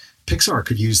 that Pixar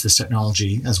could use this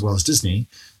technology as well as Disney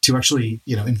to actually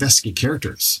investigate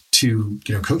characters, to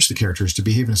coach the characters to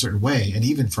behave in a certain way, and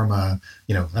even from a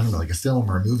I don't know, like a film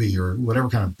or a movie or whatever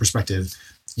kind of perspective,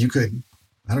 you could,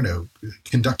 I don't know,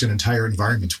 conduct an entire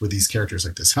environment with these characters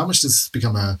like this. How much does this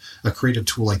become a creative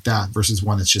tool like that versus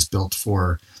one that's just built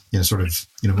for, sort of,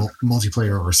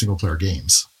 multiplayer or single player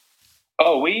games?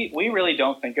 Oh, we really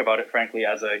don't think about it, frankly,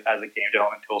 as a game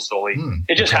development tool solely.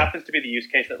 It just happens to be the use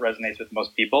case that resonates with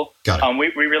most people. Got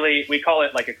it. We call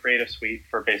it like a creative suite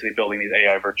for basically building these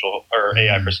AI virtual or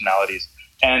AI personalities.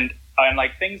 And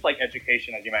like things like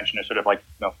education, as you mentioned, are sort of like,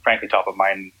 frankly, top of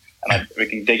mind, and we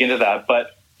can dig into that.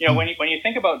 But when you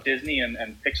think about Disney and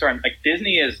Pixar, and like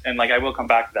Disney is, and like I will come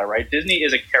back to that, right? Disney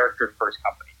is a character first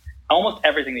company. Almost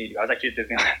everything that you do. I was actually at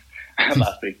Disneyland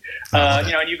last week.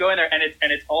 And you go in there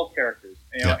and it's all characters.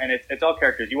 And it's all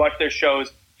characters. You watch their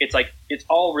shows. It's like it's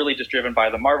all really just driven by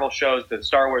the Marvel shows, the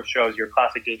Star Wars shows, your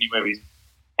classic Disney movies,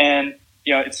 and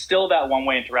it's still that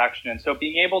one-way interaction. And so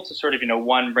being able to sort of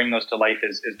bring those to life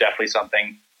is definitely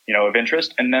something of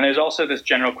interest. And then there's also this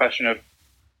general question of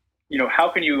how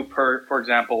can you, for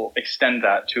example, extend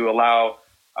that to allow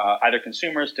either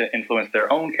consumers to influence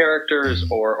their own characters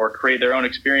or create their own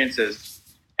experiences.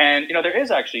 And, there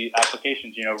is actually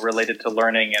applications, related to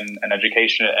learning and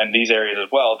education and these areas as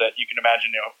well that you can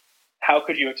imagine, how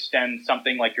could you extend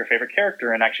something like your favorite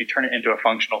character and actually turn it into a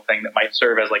functional thing that might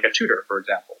serve as like a tutor, for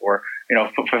example, or,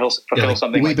 fulfill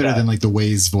something way like better that. than like the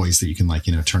Waze voice that you can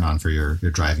turn on for your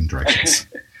driving directions.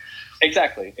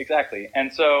 Exactly.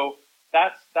 And so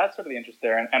that's sort of the interest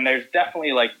there. And there's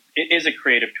definitely it is a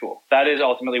creative tool. That is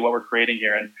ultimately what we're creating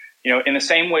here. And, in the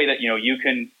same way that, you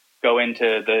can go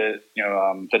into the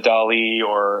DALL-E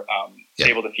or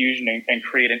Stable Diffusion and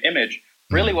create an image,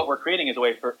 really what we're creating is a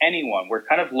way for anyone. We're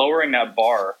kind of lowering that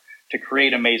bar to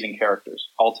create amazing characters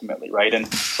ultimately, right?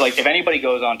 And so if anybody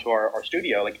goes onto our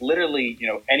studio, literally,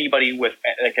 anybody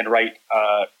that can write,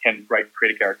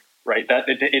 create a character, right? That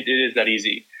it is that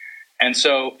easy. And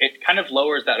so it kind of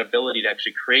lowers that ability to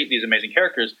actually create these amazing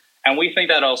characters. And we think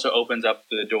that also opens up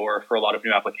the door for a lot of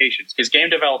new applications, because game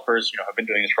developers, have been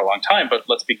doing this for a long time, but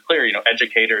let's be clear,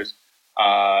 educators,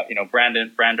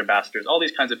 brand ambassadors, all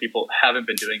these kinds of people haven't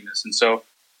been doing this. And so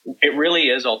it really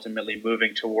is ultimately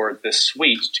moving towards this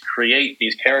suite to create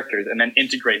these characters and then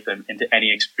integrate them into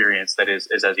any experience that is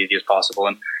as easy as possible.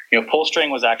 And,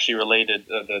 Pullstring was actually related,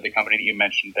 the company that you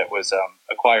mentioned that was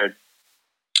acquired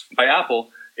by Apple.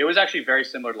 It was actually very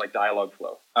similar to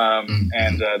Dialogflow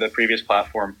and the previous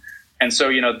platform. And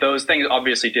so, those things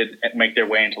obviously did make their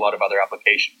way into a lot of other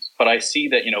applications. But I see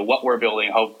that, what we're building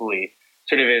hopefully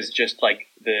sort of is just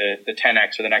the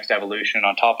 10X or the next evolution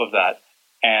on top of that.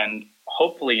 And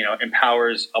hopefully,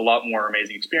 empowers a lot more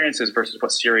amazing experiences versus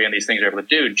what Siri and these things are able to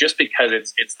do, just because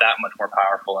it's that much more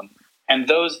powerful. And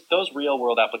those real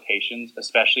world applications,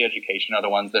 especially education, are the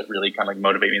ones that really kind of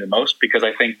motivate me the most, because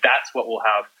I think that's what we'll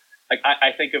have.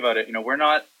 I think about it, we're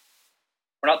not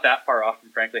that far off from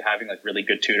frankly having really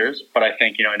good tutors, but I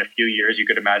think, in a few years you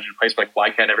could imagine a place why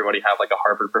can't everybody have a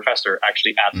Harvard professor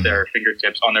actually at their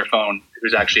fingertips on their phone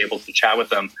who's actually able to chat with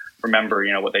them, remember,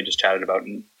 what they just chatted about.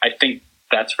 And I think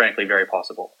that's frankly very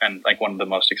possible and one of the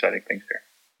most exciting things here.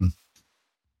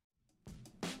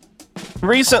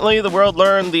 Recently, the world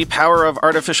learned the power of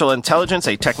artificial intelligence,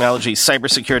 a technology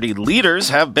cybersecurity leaders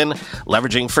have been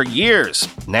leveraging for years.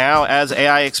 Now, as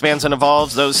AI expands and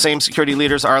evolves, those same security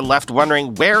leaders are left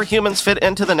wondering where humans fit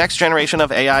into the next generation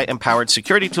of AI-empowered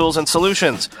security tools and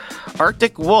solutions.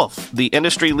 Arctic Wolf, the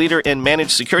industry leader in managed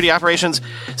security operations,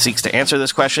 seeks to answer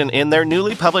this question in their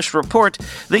newly published report,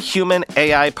 The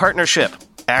Human-AI Partnership.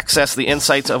 Access the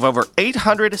insights of over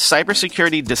 800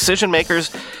 cybersecurity decision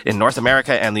makers in North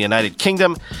America and the United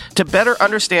Kingdom to better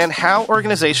understand how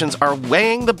organizations are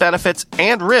weighing the benefits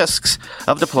and risks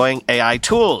of deploying AI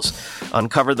tools.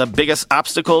 Uncover the biggest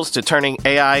obstacles to turning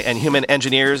AI and human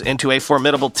engineers into a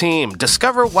formidable team.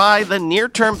 Discover why the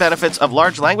near-term benefits of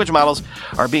large language models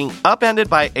are being upended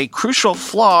by a crucial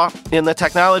flaw in the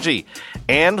technology.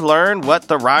 And learn what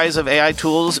the rise of AI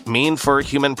tools mean for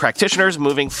human practitioners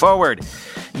moving forward.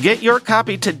 Get your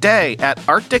copy today at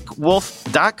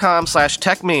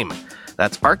arcticwolf.com/techmeme.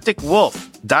 That's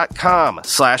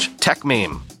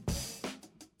arcticwolf.com/techmeme.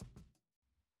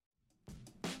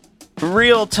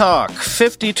 Real talk.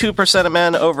 52% of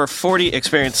men over 40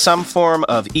 experience some form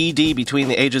of ED between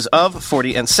the ages of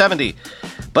 40 and 70.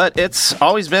 But it's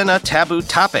always been a taboo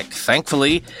topic.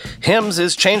 Thankfully, HIMSS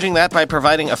is changing that by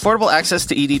providing affordable access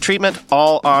to ED treatment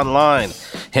all online.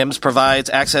 HIMSS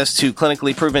provides access to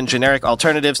clinically proven generic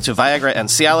alternatives to Viagra and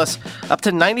Cialis, up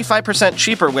to 95%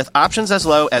 cheaper with options as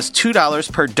low as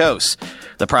 $2 per dose.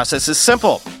 The process is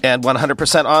simple and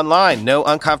 100% online, no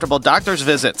uncomfortable doctor's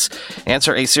visits.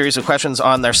 Answer a series of questions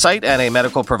on their site and a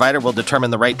medical provider will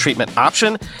determine the right treatment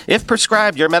option. If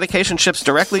prescribed, your medication ships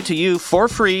directly to you for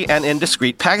free and in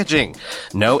discreet packaging.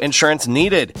 No insurance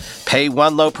needed. Pay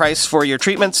one low price for your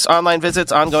treatments, online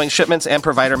visits, ongoing shipments, and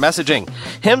provider messaging.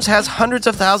 HIMSS has hundreds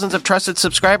of thousands of trusted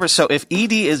subscribers, so if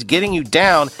ED is getting you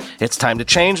down, it's time to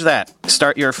change that.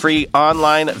 Start your free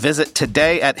online visit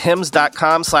today at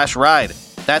hims.com/ride.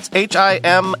 That's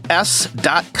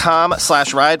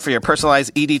HIMS.com/ride for your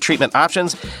personalized ED treatment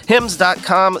options.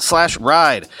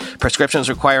 HIMS.com/ride. Prescriptions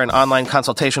require an online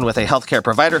consultation with a healthcare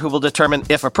provider who will determine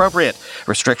if appropriate.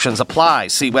 Restrictions apply.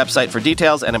 See website for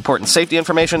details and important safety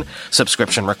information.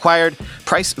 Subscription required.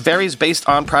 Price varies based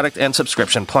on product and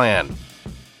subscription plan.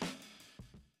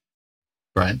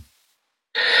 Brian?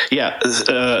 Yeah,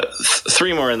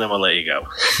 three more and then we'll let you go.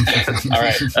 All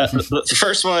right. The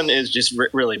first one is just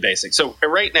really basic. So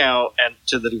right now, and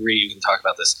to the degree you can talk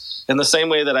about this, in the same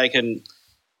way that I can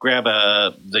grab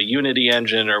the Unity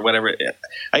engine or whatever,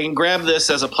 I can grab this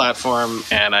as a platform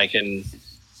and I can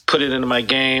put it into my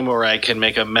game, or I can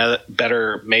make a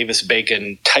better Mavis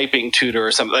Bacon typing tutor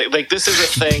or something. Like this is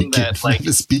a thing that like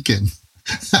Mavis Beacon.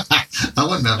 I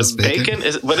want Mavis Bacon.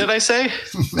 What did I say?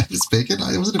 Mavis Bacon?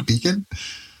 Was it a beacon?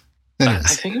 I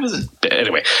think it was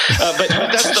anyway. But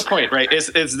that's the point, right? Is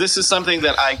this is something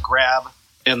that I grab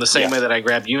in the same way that I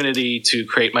grab Unity to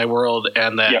create my world,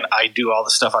 and then I do all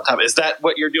the stuff on top. Is that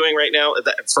what you're doing right now?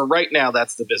 For right now,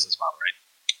 that's the business model,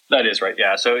 right? That is right.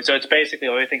 Yeah. So it's basically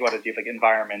the way I think about it is you have like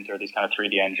environment or these kind of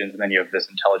 3D engines, and then you have this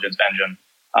intelligence engine,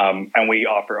 and we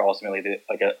offer ultimately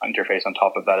like an interface on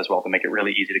top of that as well to make it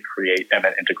really easy to create and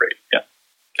then integrate. Yeah.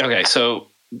 Okay. So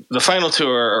the final two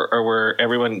are where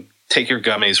everyone take your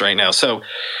gummies right now. So,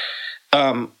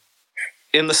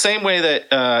 in the same way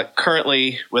that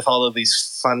currently with all of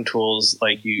these fun tools,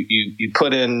 like you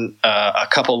put in a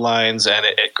couple lines and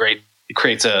it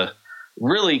creates a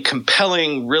really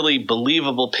compelling, really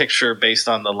believable picture based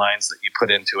on the lines that you put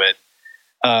into it.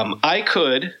 I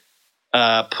could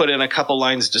put in a couple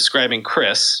lines describing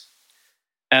Chris,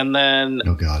 and then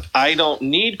I don't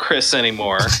need Chris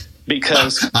anymore.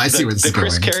 Because I see the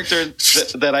Chris character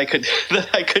that I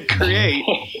could create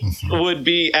would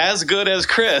be as good as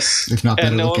Chris, if not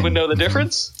and no looking. one would know the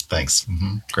difference. Thanks.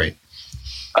 Great.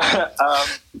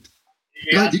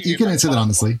 You can answer that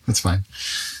honestly. That's fine.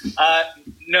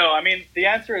 No, I mean the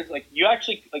answer is like you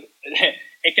actually like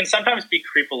it can sometimes be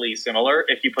creepily similar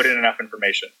if you put in enough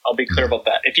information. I'll be clear about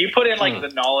that. If you put in like the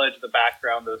knowledge, the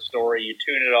background, the story, you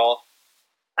tune it all.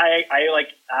 I like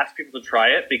ask people to try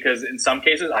it because in some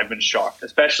cases I've been shocked,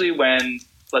 especially when,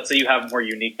 let's say you have more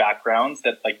unique backgrounds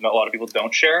that like a lot of people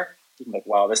don't share. I'm like,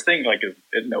 wow, this thing, like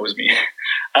it knows me.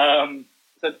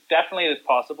 So definitely it is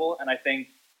possible. And I think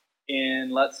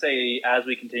let's say, as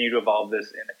we continue to evolve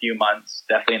this in a few months,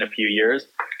 definitely in a few years,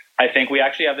 I think we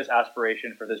actually have this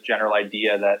aspiration for this general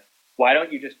idea that why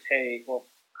don't you just take, well,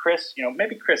 Chris,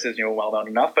 maybe Chris is, well known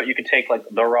enough, but you could take like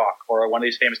The Rock or one of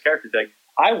these famous characters, like,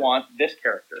 I want this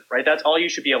character, right? That's all you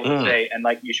should be able to say, and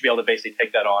like you should be able to basically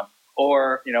take that on.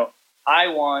 Or I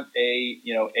want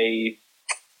a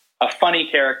funny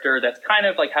character that's kind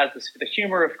of like has the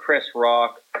humor of Chris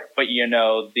Rock, but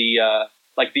the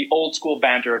like the old school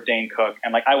banter of Dane Cook,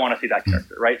 and like I want to see that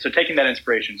character, right? So taking that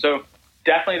inspiration. So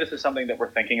definitely, this is something that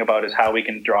we're thinking about is how we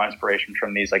can draw inspiration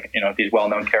from these these well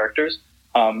known characters.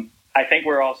 I think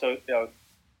we're also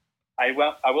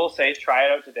I will say try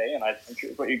it out today, and I'm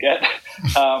sure what you get.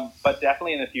 But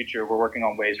definitely in the future, we're working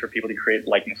on ways for people to create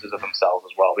likenesses of themselves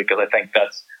as well, because I think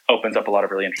that opens up a lot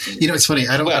of really interesting. It's funny.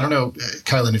 I don't know,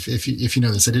 Kylan, if you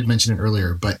know this. I did mention it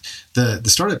earlier, but the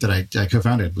startup that I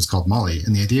co-founded was called Molly,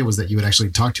 and the idea was that you would actually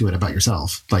talk to it about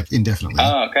yourself, like indefinitely.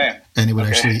 Oh, okay. And it would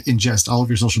actually ingest all of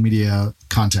your social media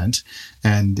content,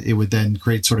 and it would then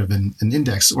create sort of an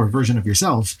index or version of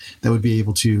yourself that would be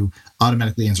able to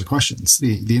automatically answer questions.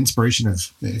 The inspiration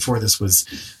for this was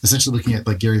essentially looking at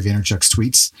like Gary Vaynerchuk's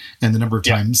tweets and the number of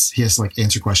times he has to like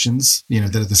answer questions,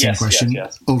 that are the same question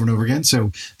over and over again.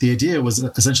 So the idea was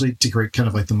essentially to create kind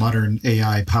of like the modern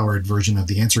AI powered version of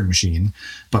the answering machine,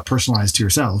 but personalized to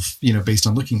yourself, based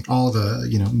on looking at all the,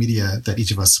 media that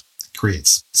each of us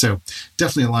creates. So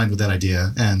definitely aligned with that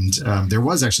idea. And there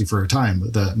was actually for a time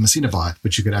the Messina bot,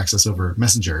 which you could access over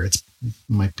Messenger. It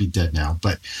might be dead now,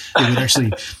 but it would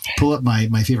actually pull up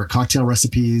my favorite cocktail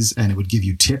recipes, and it would give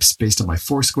you tips based on my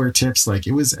Foursquare tips. Like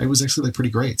it was actually like pretty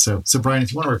great. So Brian,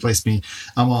 if you want to replace me,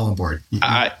 I'm all on board.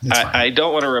 I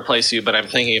don't want to replace you, but I'm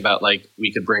thinking about like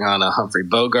we could bring on a Humphrey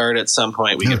Bogart at some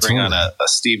point. We could bring on a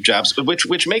Steve Jobs,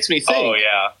 which makes me think. Oh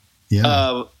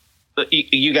yeah.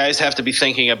 You guys have to be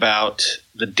thinking about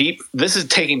this is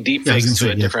taking deepfakes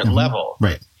to a different level.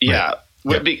 Right. Yeah.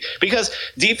 Because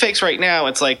deepfakes right now,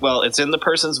 it's like, well, it's in the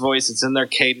person's voice, it's in their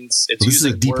cadence, it's this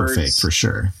using is a deeper words. fake for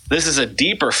sure. This is a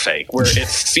deeper fake where it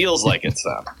feels like it's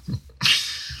them.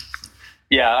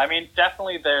 Yeah, I mean,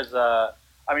 definitely there's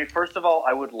first of all,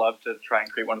 I would love to try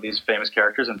and create one of these famous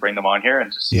characters and bring them on here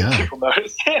and just see if people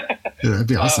notice. That'd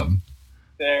be awesome.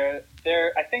 I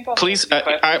think. Please,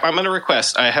 I'm going to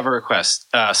request. I have a request.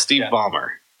 Steve Ballmer.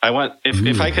 I want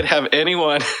if I could have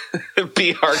anyone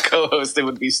be our co-host, it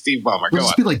would be Steve Ballmer. We'll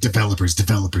just be like developers.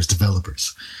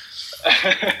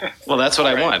 Well, that's what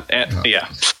I want. Yeah.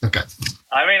 Okay.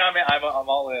 I'm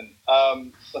all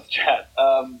in. Let's chat.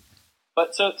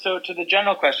 But so to the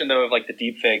general question though of like the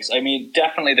deep fakes, I mean,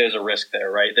 definitely there's a risk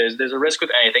there, right? There's a risk with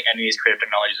any of these creative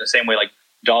technologies. The same way like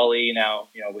DALL-E now,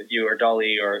 with you or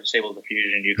DALL-E or Stable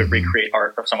Diffusion, you could recreate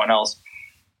art of someone else.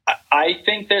 I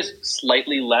think there's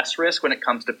slightly less risk when it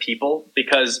comes to people,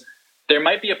 because there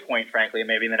might be a point, frankly,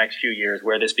 maybe in the next few years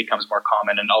where this becomes more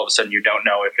common, and all of a sudden you don't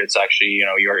know if it's actually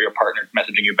your partner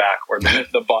messaging you back or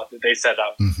the bot that they set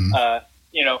up.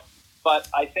 But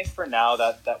I think for now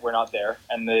that we're not there,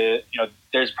 and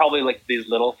there's probably like these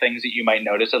little things that you might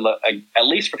notice, at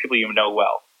least for people you know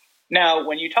well. Now,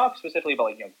 when you talk specifically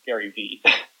about Gary Vee,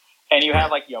 and you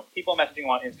have people messaging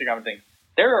on Instagram and things,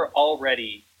 there are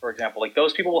already, for example,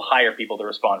 those people will hire people to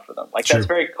respond for them. That's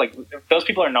very those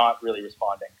people are not really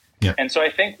responding. Yeah. And so I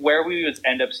think where we would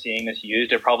end up seeing this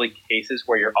used are probably cases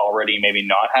where you're already maybe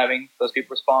not having those people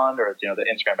respond, or the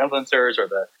Instagram influencers or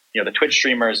the Twitch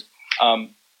streamers.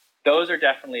 Those are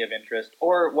definitely of interest.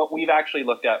 Or what we've actually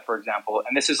looked at, for example,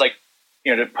 and this is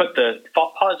to put the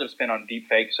positive spin on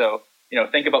deepfake. So,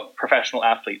 think about professional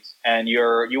athletes, and you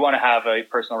want to have a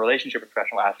personal relationship with a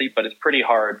professional athlete, but it's pretty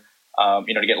hard, to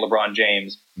get LeBron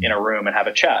James in a room and have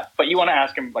a chat. But you want to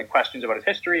ask him questions about his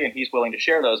history, and he's willing to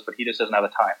share those, but he just doesn't have the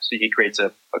time. So he creates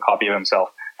a copy of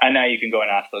himself, and now you can go and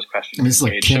ask those questions. I mean, it's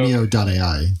like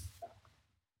Cameo.ai.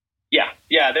 Yeah.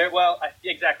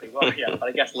 Exactly. Well, yeah, but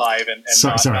I guess live and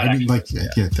sorry. I mean,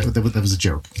 that was a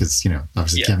joke because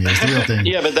obviously Cameo is the real thing.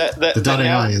 Yeah, but the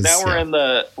 .ai is now we're in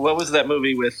the what was that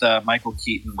movie with Michael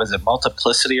Keaton? Was it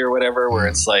Multiplicity or whatever? Where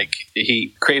it's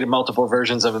he created multiple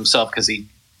versions of himself because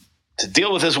to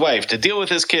deal with his wife, to deal with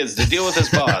his kids, to deal with his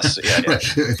boss. Yeah.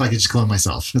 Right. If I could just clone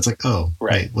myself, it's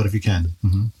right. What if you can?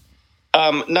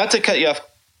 Mm-hmm. Not to cut you off,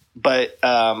 but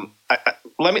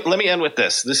let me end with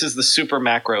this. This is the super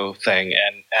macro thing,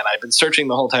 and I've been searching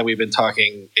the whole time we've been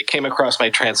talking. It came across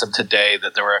my transom today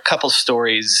that there were a couple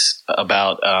stories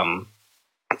about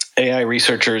AI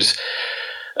researchers.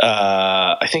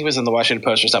 I think it was in the Washington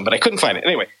Post or something, but I couldn't find it.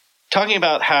 Anyway, talking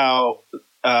about how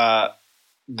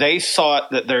they thought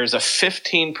that there's a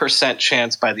 15%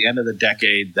 chance by the end of the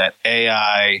decade that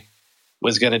AI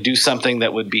was going to do something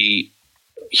that would be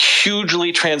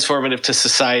hugely transformative to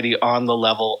society on the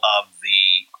level of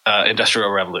the Industrial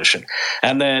Revolution.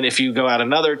 And then if you go out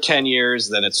another 10 years,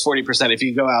 then it's 40%. If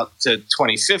you go out to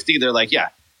 2050, they're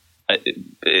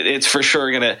it's for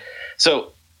sure going to.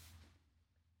 So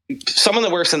someone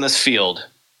that works in this field,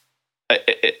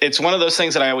 it's one of those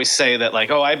things that I always say that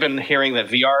I've been hearing that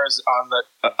VR is on the,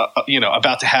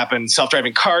 about to happen.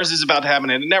 Self-driving cars is about to happen,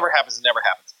 and it never happens. It never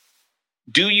happens.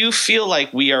 Do you feel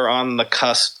like we are on the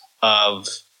cusp of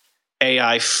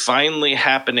AI finally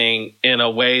happening in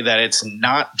a way that it's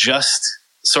not just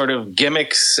sort of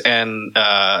gimmicks and,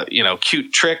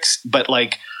 cute tricks, but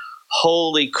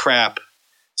holy crap,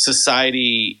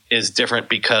 society is different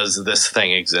because this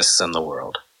thing exists in the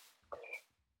world?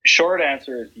 Short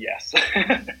answer is yes.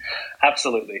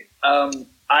 Absolutely.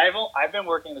 I've been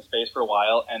working in the space for a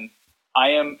while, and I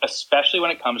am, especially when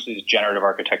it comes to these generative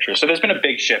architectures. So there's been a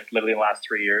big shift literally in the last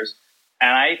 3 years. And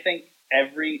I think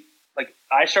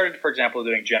I started, for example,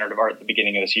 doing generative art at the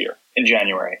beginning of this year in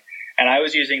January. And I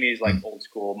was using these old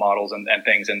school models and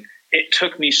things. And it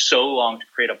took me so long to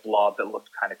create a blob that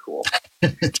looked kind of cool.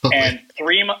 Totally. And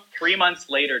 3 months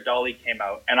later, DALL-E came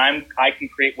out, and I can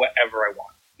create whatever I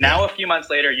want. Now, a few months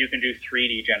later, you can do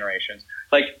 3D generations.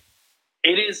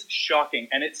 It is shocking.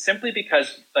 And it's simply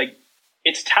because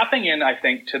it's tapping in, I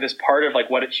think, to this part of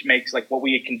what it makes, what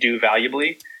we can do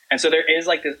valuably. And so there is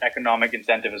this economic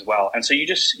incentive as well. And so you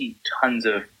just see tons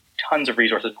of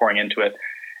resources pouring into it.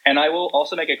 And I will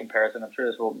also make a comparison. I'm sure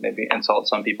this will maybe insult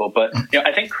some people, but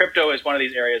I think crypto is one of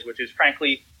these areas which is,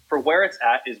 frankly, for where it's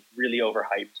at, is really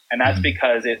overhyped. And that's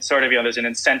because it's sort of, there's an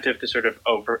incentive to sort of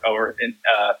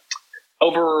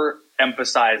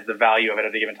overemphasize the value of it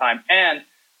at a given time. And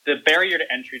the barrier to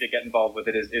entry to get involved with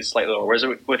it is slightly lower. Whereas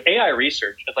with AI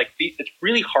research, it's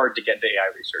really hard to get into AI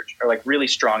research, or really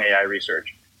strong AI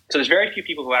research. So there's very few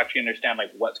people who actually understand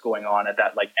what's going on at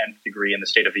that nth degree in the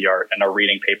state of the art and are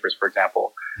reading papers, for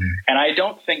example. And I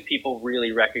don't think people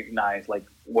really recognize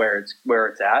where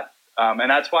it's at. And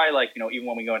that's why even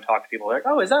when we go and talk to people, they're like,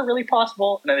 oh, is that really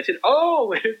possible? And then they say,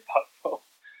 oh, it is possible.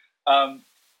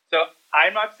 So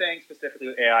I'm not saying specifically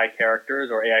with AI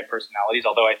characters or AI personalities,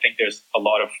 although I think there's a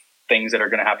lot of things that are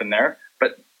going to happen there.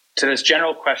 But to this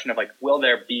general question of will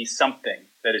there be something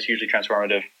that is hugely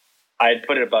transformative? I'd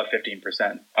put it above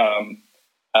 15%.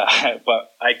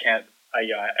 But I can't.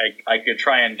 I could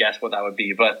try and guess what that would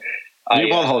be, but we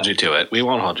won't hold you to it. We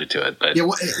won't hold you to it. But yeah,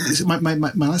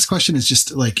 my last question is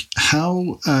just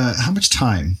how much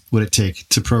time would it take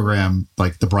to program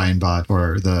the Brian bot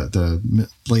or the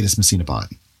latest Messina bot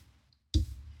to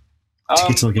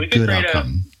get to a good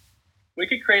outcome? We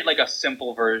could create a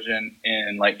simple version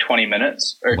in 20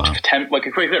 minutes, or 10. We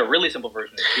could create a really simple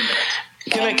version in 2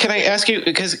 minutes. Can I ask you,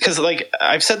 because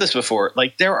I've said this before,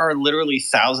 there are literally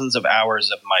thousands of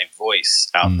hours of my voice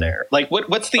out there.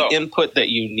 What's the input that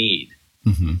you need?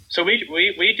 Mm-hmm. So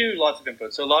we do lots of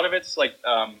input. So a lot of it's like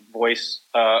voice.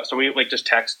 So we like just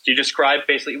text. You describe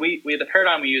basically. We the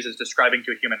paradigm we use is describing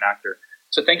to a human actor.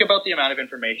 So think about the amount of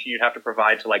information you'd have to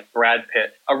provide to like Brad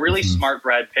Pitt, a really smart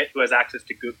Brad Pitt who has access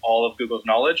to all of Google's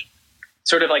knowledge.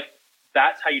 Sort of like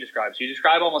that's how you describe. So you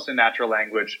describe almost in natural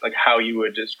language, like how you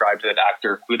would describe to that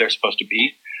actor who they're supposed to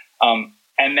be.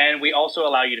 And then we also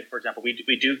allow you to, for example,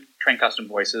 we do train custom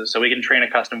voices. So we can train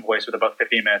a custom voice with about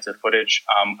 15 minutes of footage,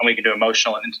 and we can do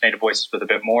emotional and intonated voices with a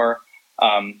bit more.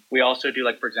 We also do,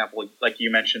 like, for example, like you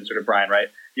mentioned, sort of, Brian, right?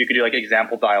 You could do like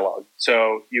example dialogue.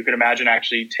 So you could imagine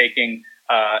actually taking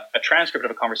a transcript of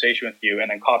a conversation with you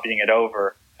and then copying it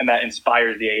over, and that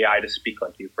inspires the AI to speak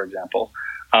like you, for example.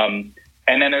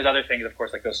 And then there's other things, of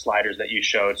course, like those sliders that you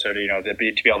showed, so to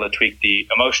be able to tweak the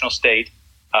emotional state.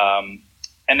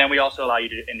 And then we also allow you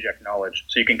to inject knowledge.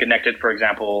 So you can connect it, for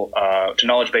example, to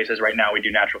knowledge bases. Right now we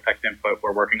do natural text input.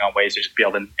 We're working on ways to just be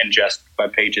able to ingest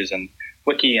web pages and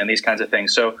wiki and these kinds of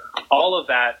things. So all of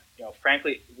that,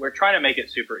 frankly, we're trying to make it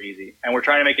super easy, and we're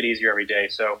trying to make it easier every day.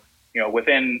 So,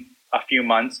 within a few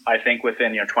months, I think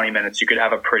within 20 minutes, you could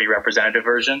have a pretty representative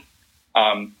version.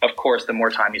 Of course, the more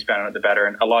time you spend on it, the better.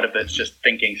 And a lot of it's just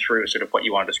thinking through sort of what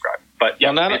you want to describe. But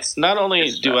yeah, not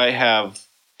only do I have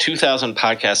 2,000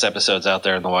 podcast episodes out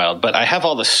there in the wild, but I have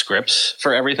all the scripts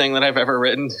for everything that I've ever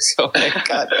written. So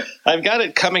I've got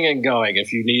it coming and going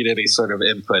if you need any sort of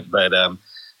input. But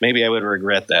maybe I would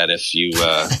regret that if you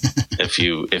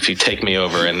if you take me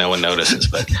over and no one notices.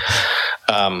 But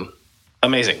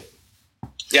amazing.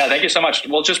 Yeah, thank you so much.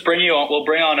 We'll just bring you on. We'll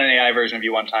bring on an AI version of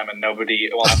you one time, and nobody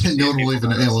will have to. No one will even.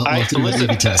 We'll have to do an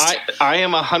A/B test. I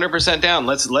am 100% down.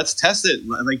 Let's test it.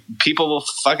 Like, people will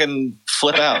fucking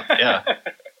flip out. Yeah.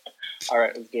 All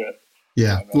right, let's do it.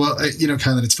 Yeah. Well,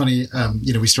 Kylan, it's funny.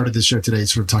 We started this show today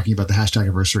sort of talking about the hashtag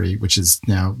anniversary, which is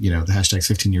now, the hashtag's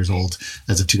 15 years old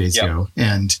as of 2 days ago.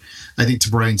 And I think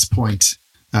to Brian's point,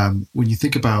 when you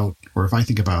think about, or if I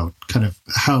think about kind of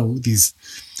how these,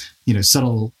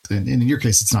 subtle, and in your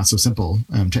case, it's not so simple,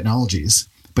 technologies,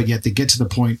 but yet they get to the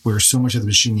point where so much of the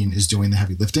machine is doing the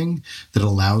heavy lifting that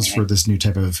allows for this new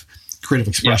type of creative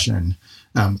expression.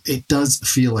 It does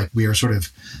feel like we are sort of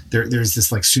there's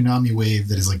this like tsunami wave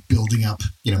that is like building up,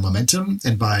 momentum.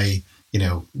 And by,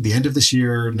 the end of this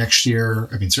year, next year,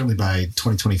 I mean, certainly by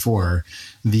 2024,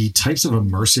 the types of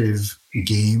immersive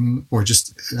game, or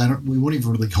just, we won't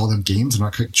even really call them games. I'm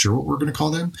not quite sure what we're going to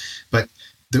call them, but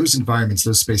those environments,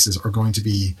 those spaces are going to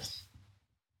be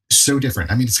so different.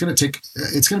 I mean, it's going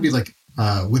to be like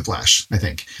Whiplash, I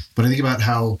think. But I think about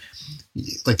how,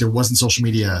 like, there wasn't social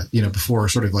media, before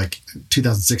sort of like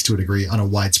 2006 to a degree on a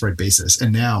widespread basis.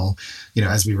 And now,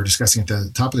 as we were discussing at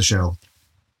the top of the show,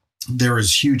 there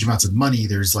is huge amounts of money.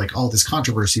 There's like all this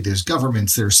controversy. There's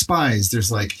governments, there's spies, there's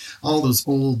like all those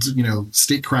old,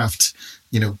 statecraft,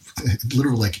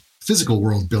 literal like physical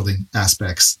world building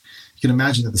aspects. You can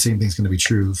imagine that the same thing's going to be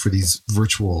true for these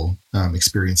virtual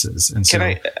experiences. And so,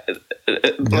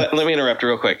 let me interrupt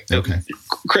real quick. Okay.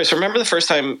 Chris, remember the first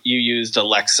time you used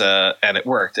Alexa and it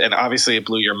worked, and obviously it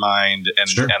blew your mind, and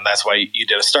Sure. and that's why you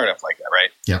did a startup like that,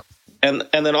 right? Yeah. And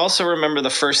then also remember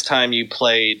the first time you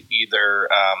played either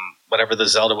whatever the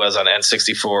Zelda was on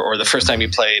N64, or the first time you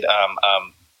played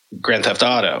Grand Theft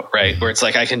Auto, right? Where it's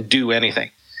like, I can do anything.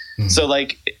 So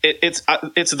like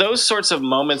it's those sorts of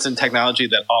moments in technology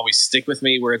that always stick with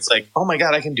me, where it's like, oh my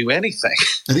God, I can do anything.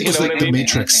 I think it's like the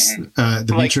Matrix,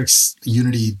 Matrix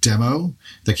Unity demo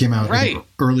that came out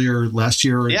earlier last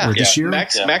year or this year.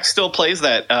 Max still plays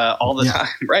that all the time,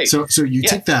 right? So you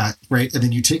take that, right, and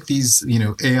then you take these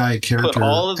AI character put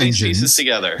all of these engines, pieces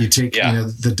together. You take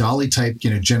the DALL-E type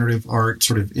generative art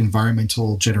sort of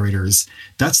environmental generators.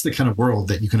 That's the kind of world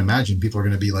that you can imagine people are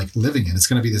going to be like living in. It's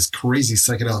going to be this crazy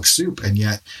psychedelic soup, and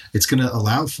yet it's going to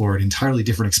allow for an entirely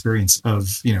different experience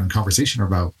of in conversation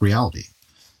about reality.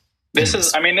 This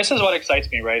is what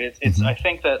excites me, right? It's I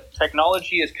think that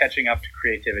technology is catching up to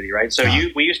creativity, right? So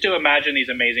we used to imagine these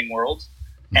amazing worlds,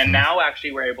 and now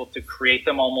actually we're able to create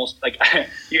them almost like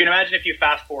you can imagine if you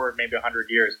fast forward maybe 100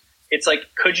 years. It's like,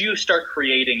 could you start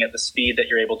creating at the speed that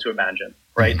you're able to imagine,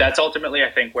 right? That's ultimately,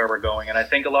 I think, where we're going. And I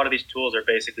think a lot of these tools are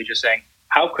basically just saying,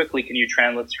 how quickly can you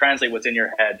translate what's in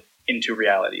your head into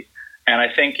reality? And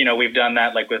I think, we've done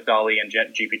that like with DALL-E and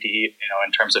GPT,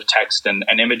 in terms of text and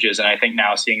images. And I think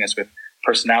now seeing this with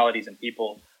personalities and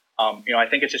people, I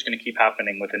think it's just going to keep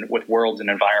happening with worlds and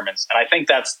environments. And I think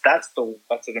that's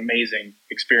an amazing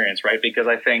experience, right? Because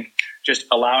I think just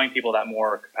allowing people that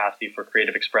more capacity for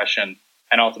creative expression,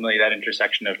 and ultimately that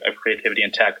intersection of creativity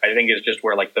and tech, I think is just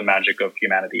where like the magic of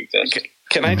humanity exists.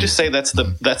 Can I just say that's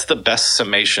the best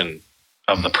summation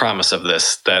of the promise of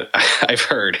this that I've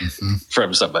heard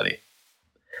from somebody.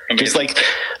 Amazing. Just like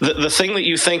the thing that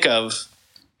you think of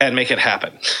and make it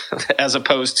happen, as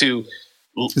opposed to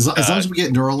as long as we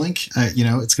get Neuralink,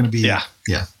 it's going to be yeah.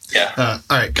 All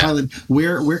right, Kylan,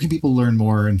 where can people learn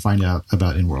more and find out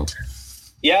about InWorld?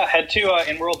 Yeah, head to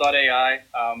inworld.ai.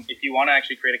 If you want to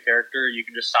actually create a character, you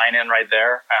can just sign in right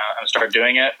there and start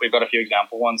doing it. We've got a few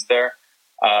example ones there.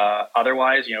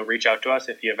 Otherwise, reach out to us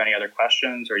if you have any other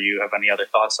questions or you have any other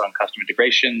thoughts on custom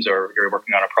integrations or you're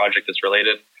working on a project that's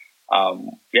related.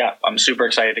 I'm super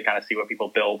excited to kind of see what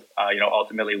people build.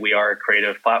 Ultimately, we are a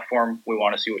creative platform. We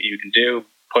want to see what you can do,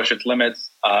 push its limits,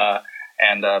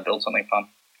 and build something fun.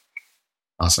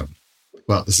 Awesome.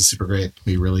 Well, this is super great.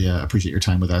 We really appreciate your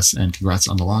time with us, and congrats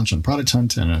on the launch on Product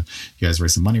Hunt. And you guys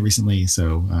raised some money recently,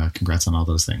 so congrats on all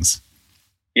those things.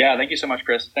 Yeah, thank you so much,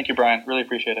 Chris. Thank you, Brian. Really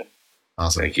appreciate it.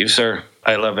 Awesome. Thank you, sir.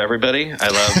 I love everybody. I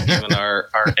love even our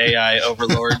AI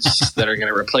overlords that are going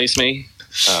to replace me.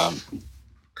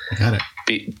 Got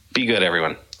it. Be good,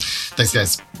 everyone. Thanks,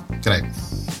 guys. Good night.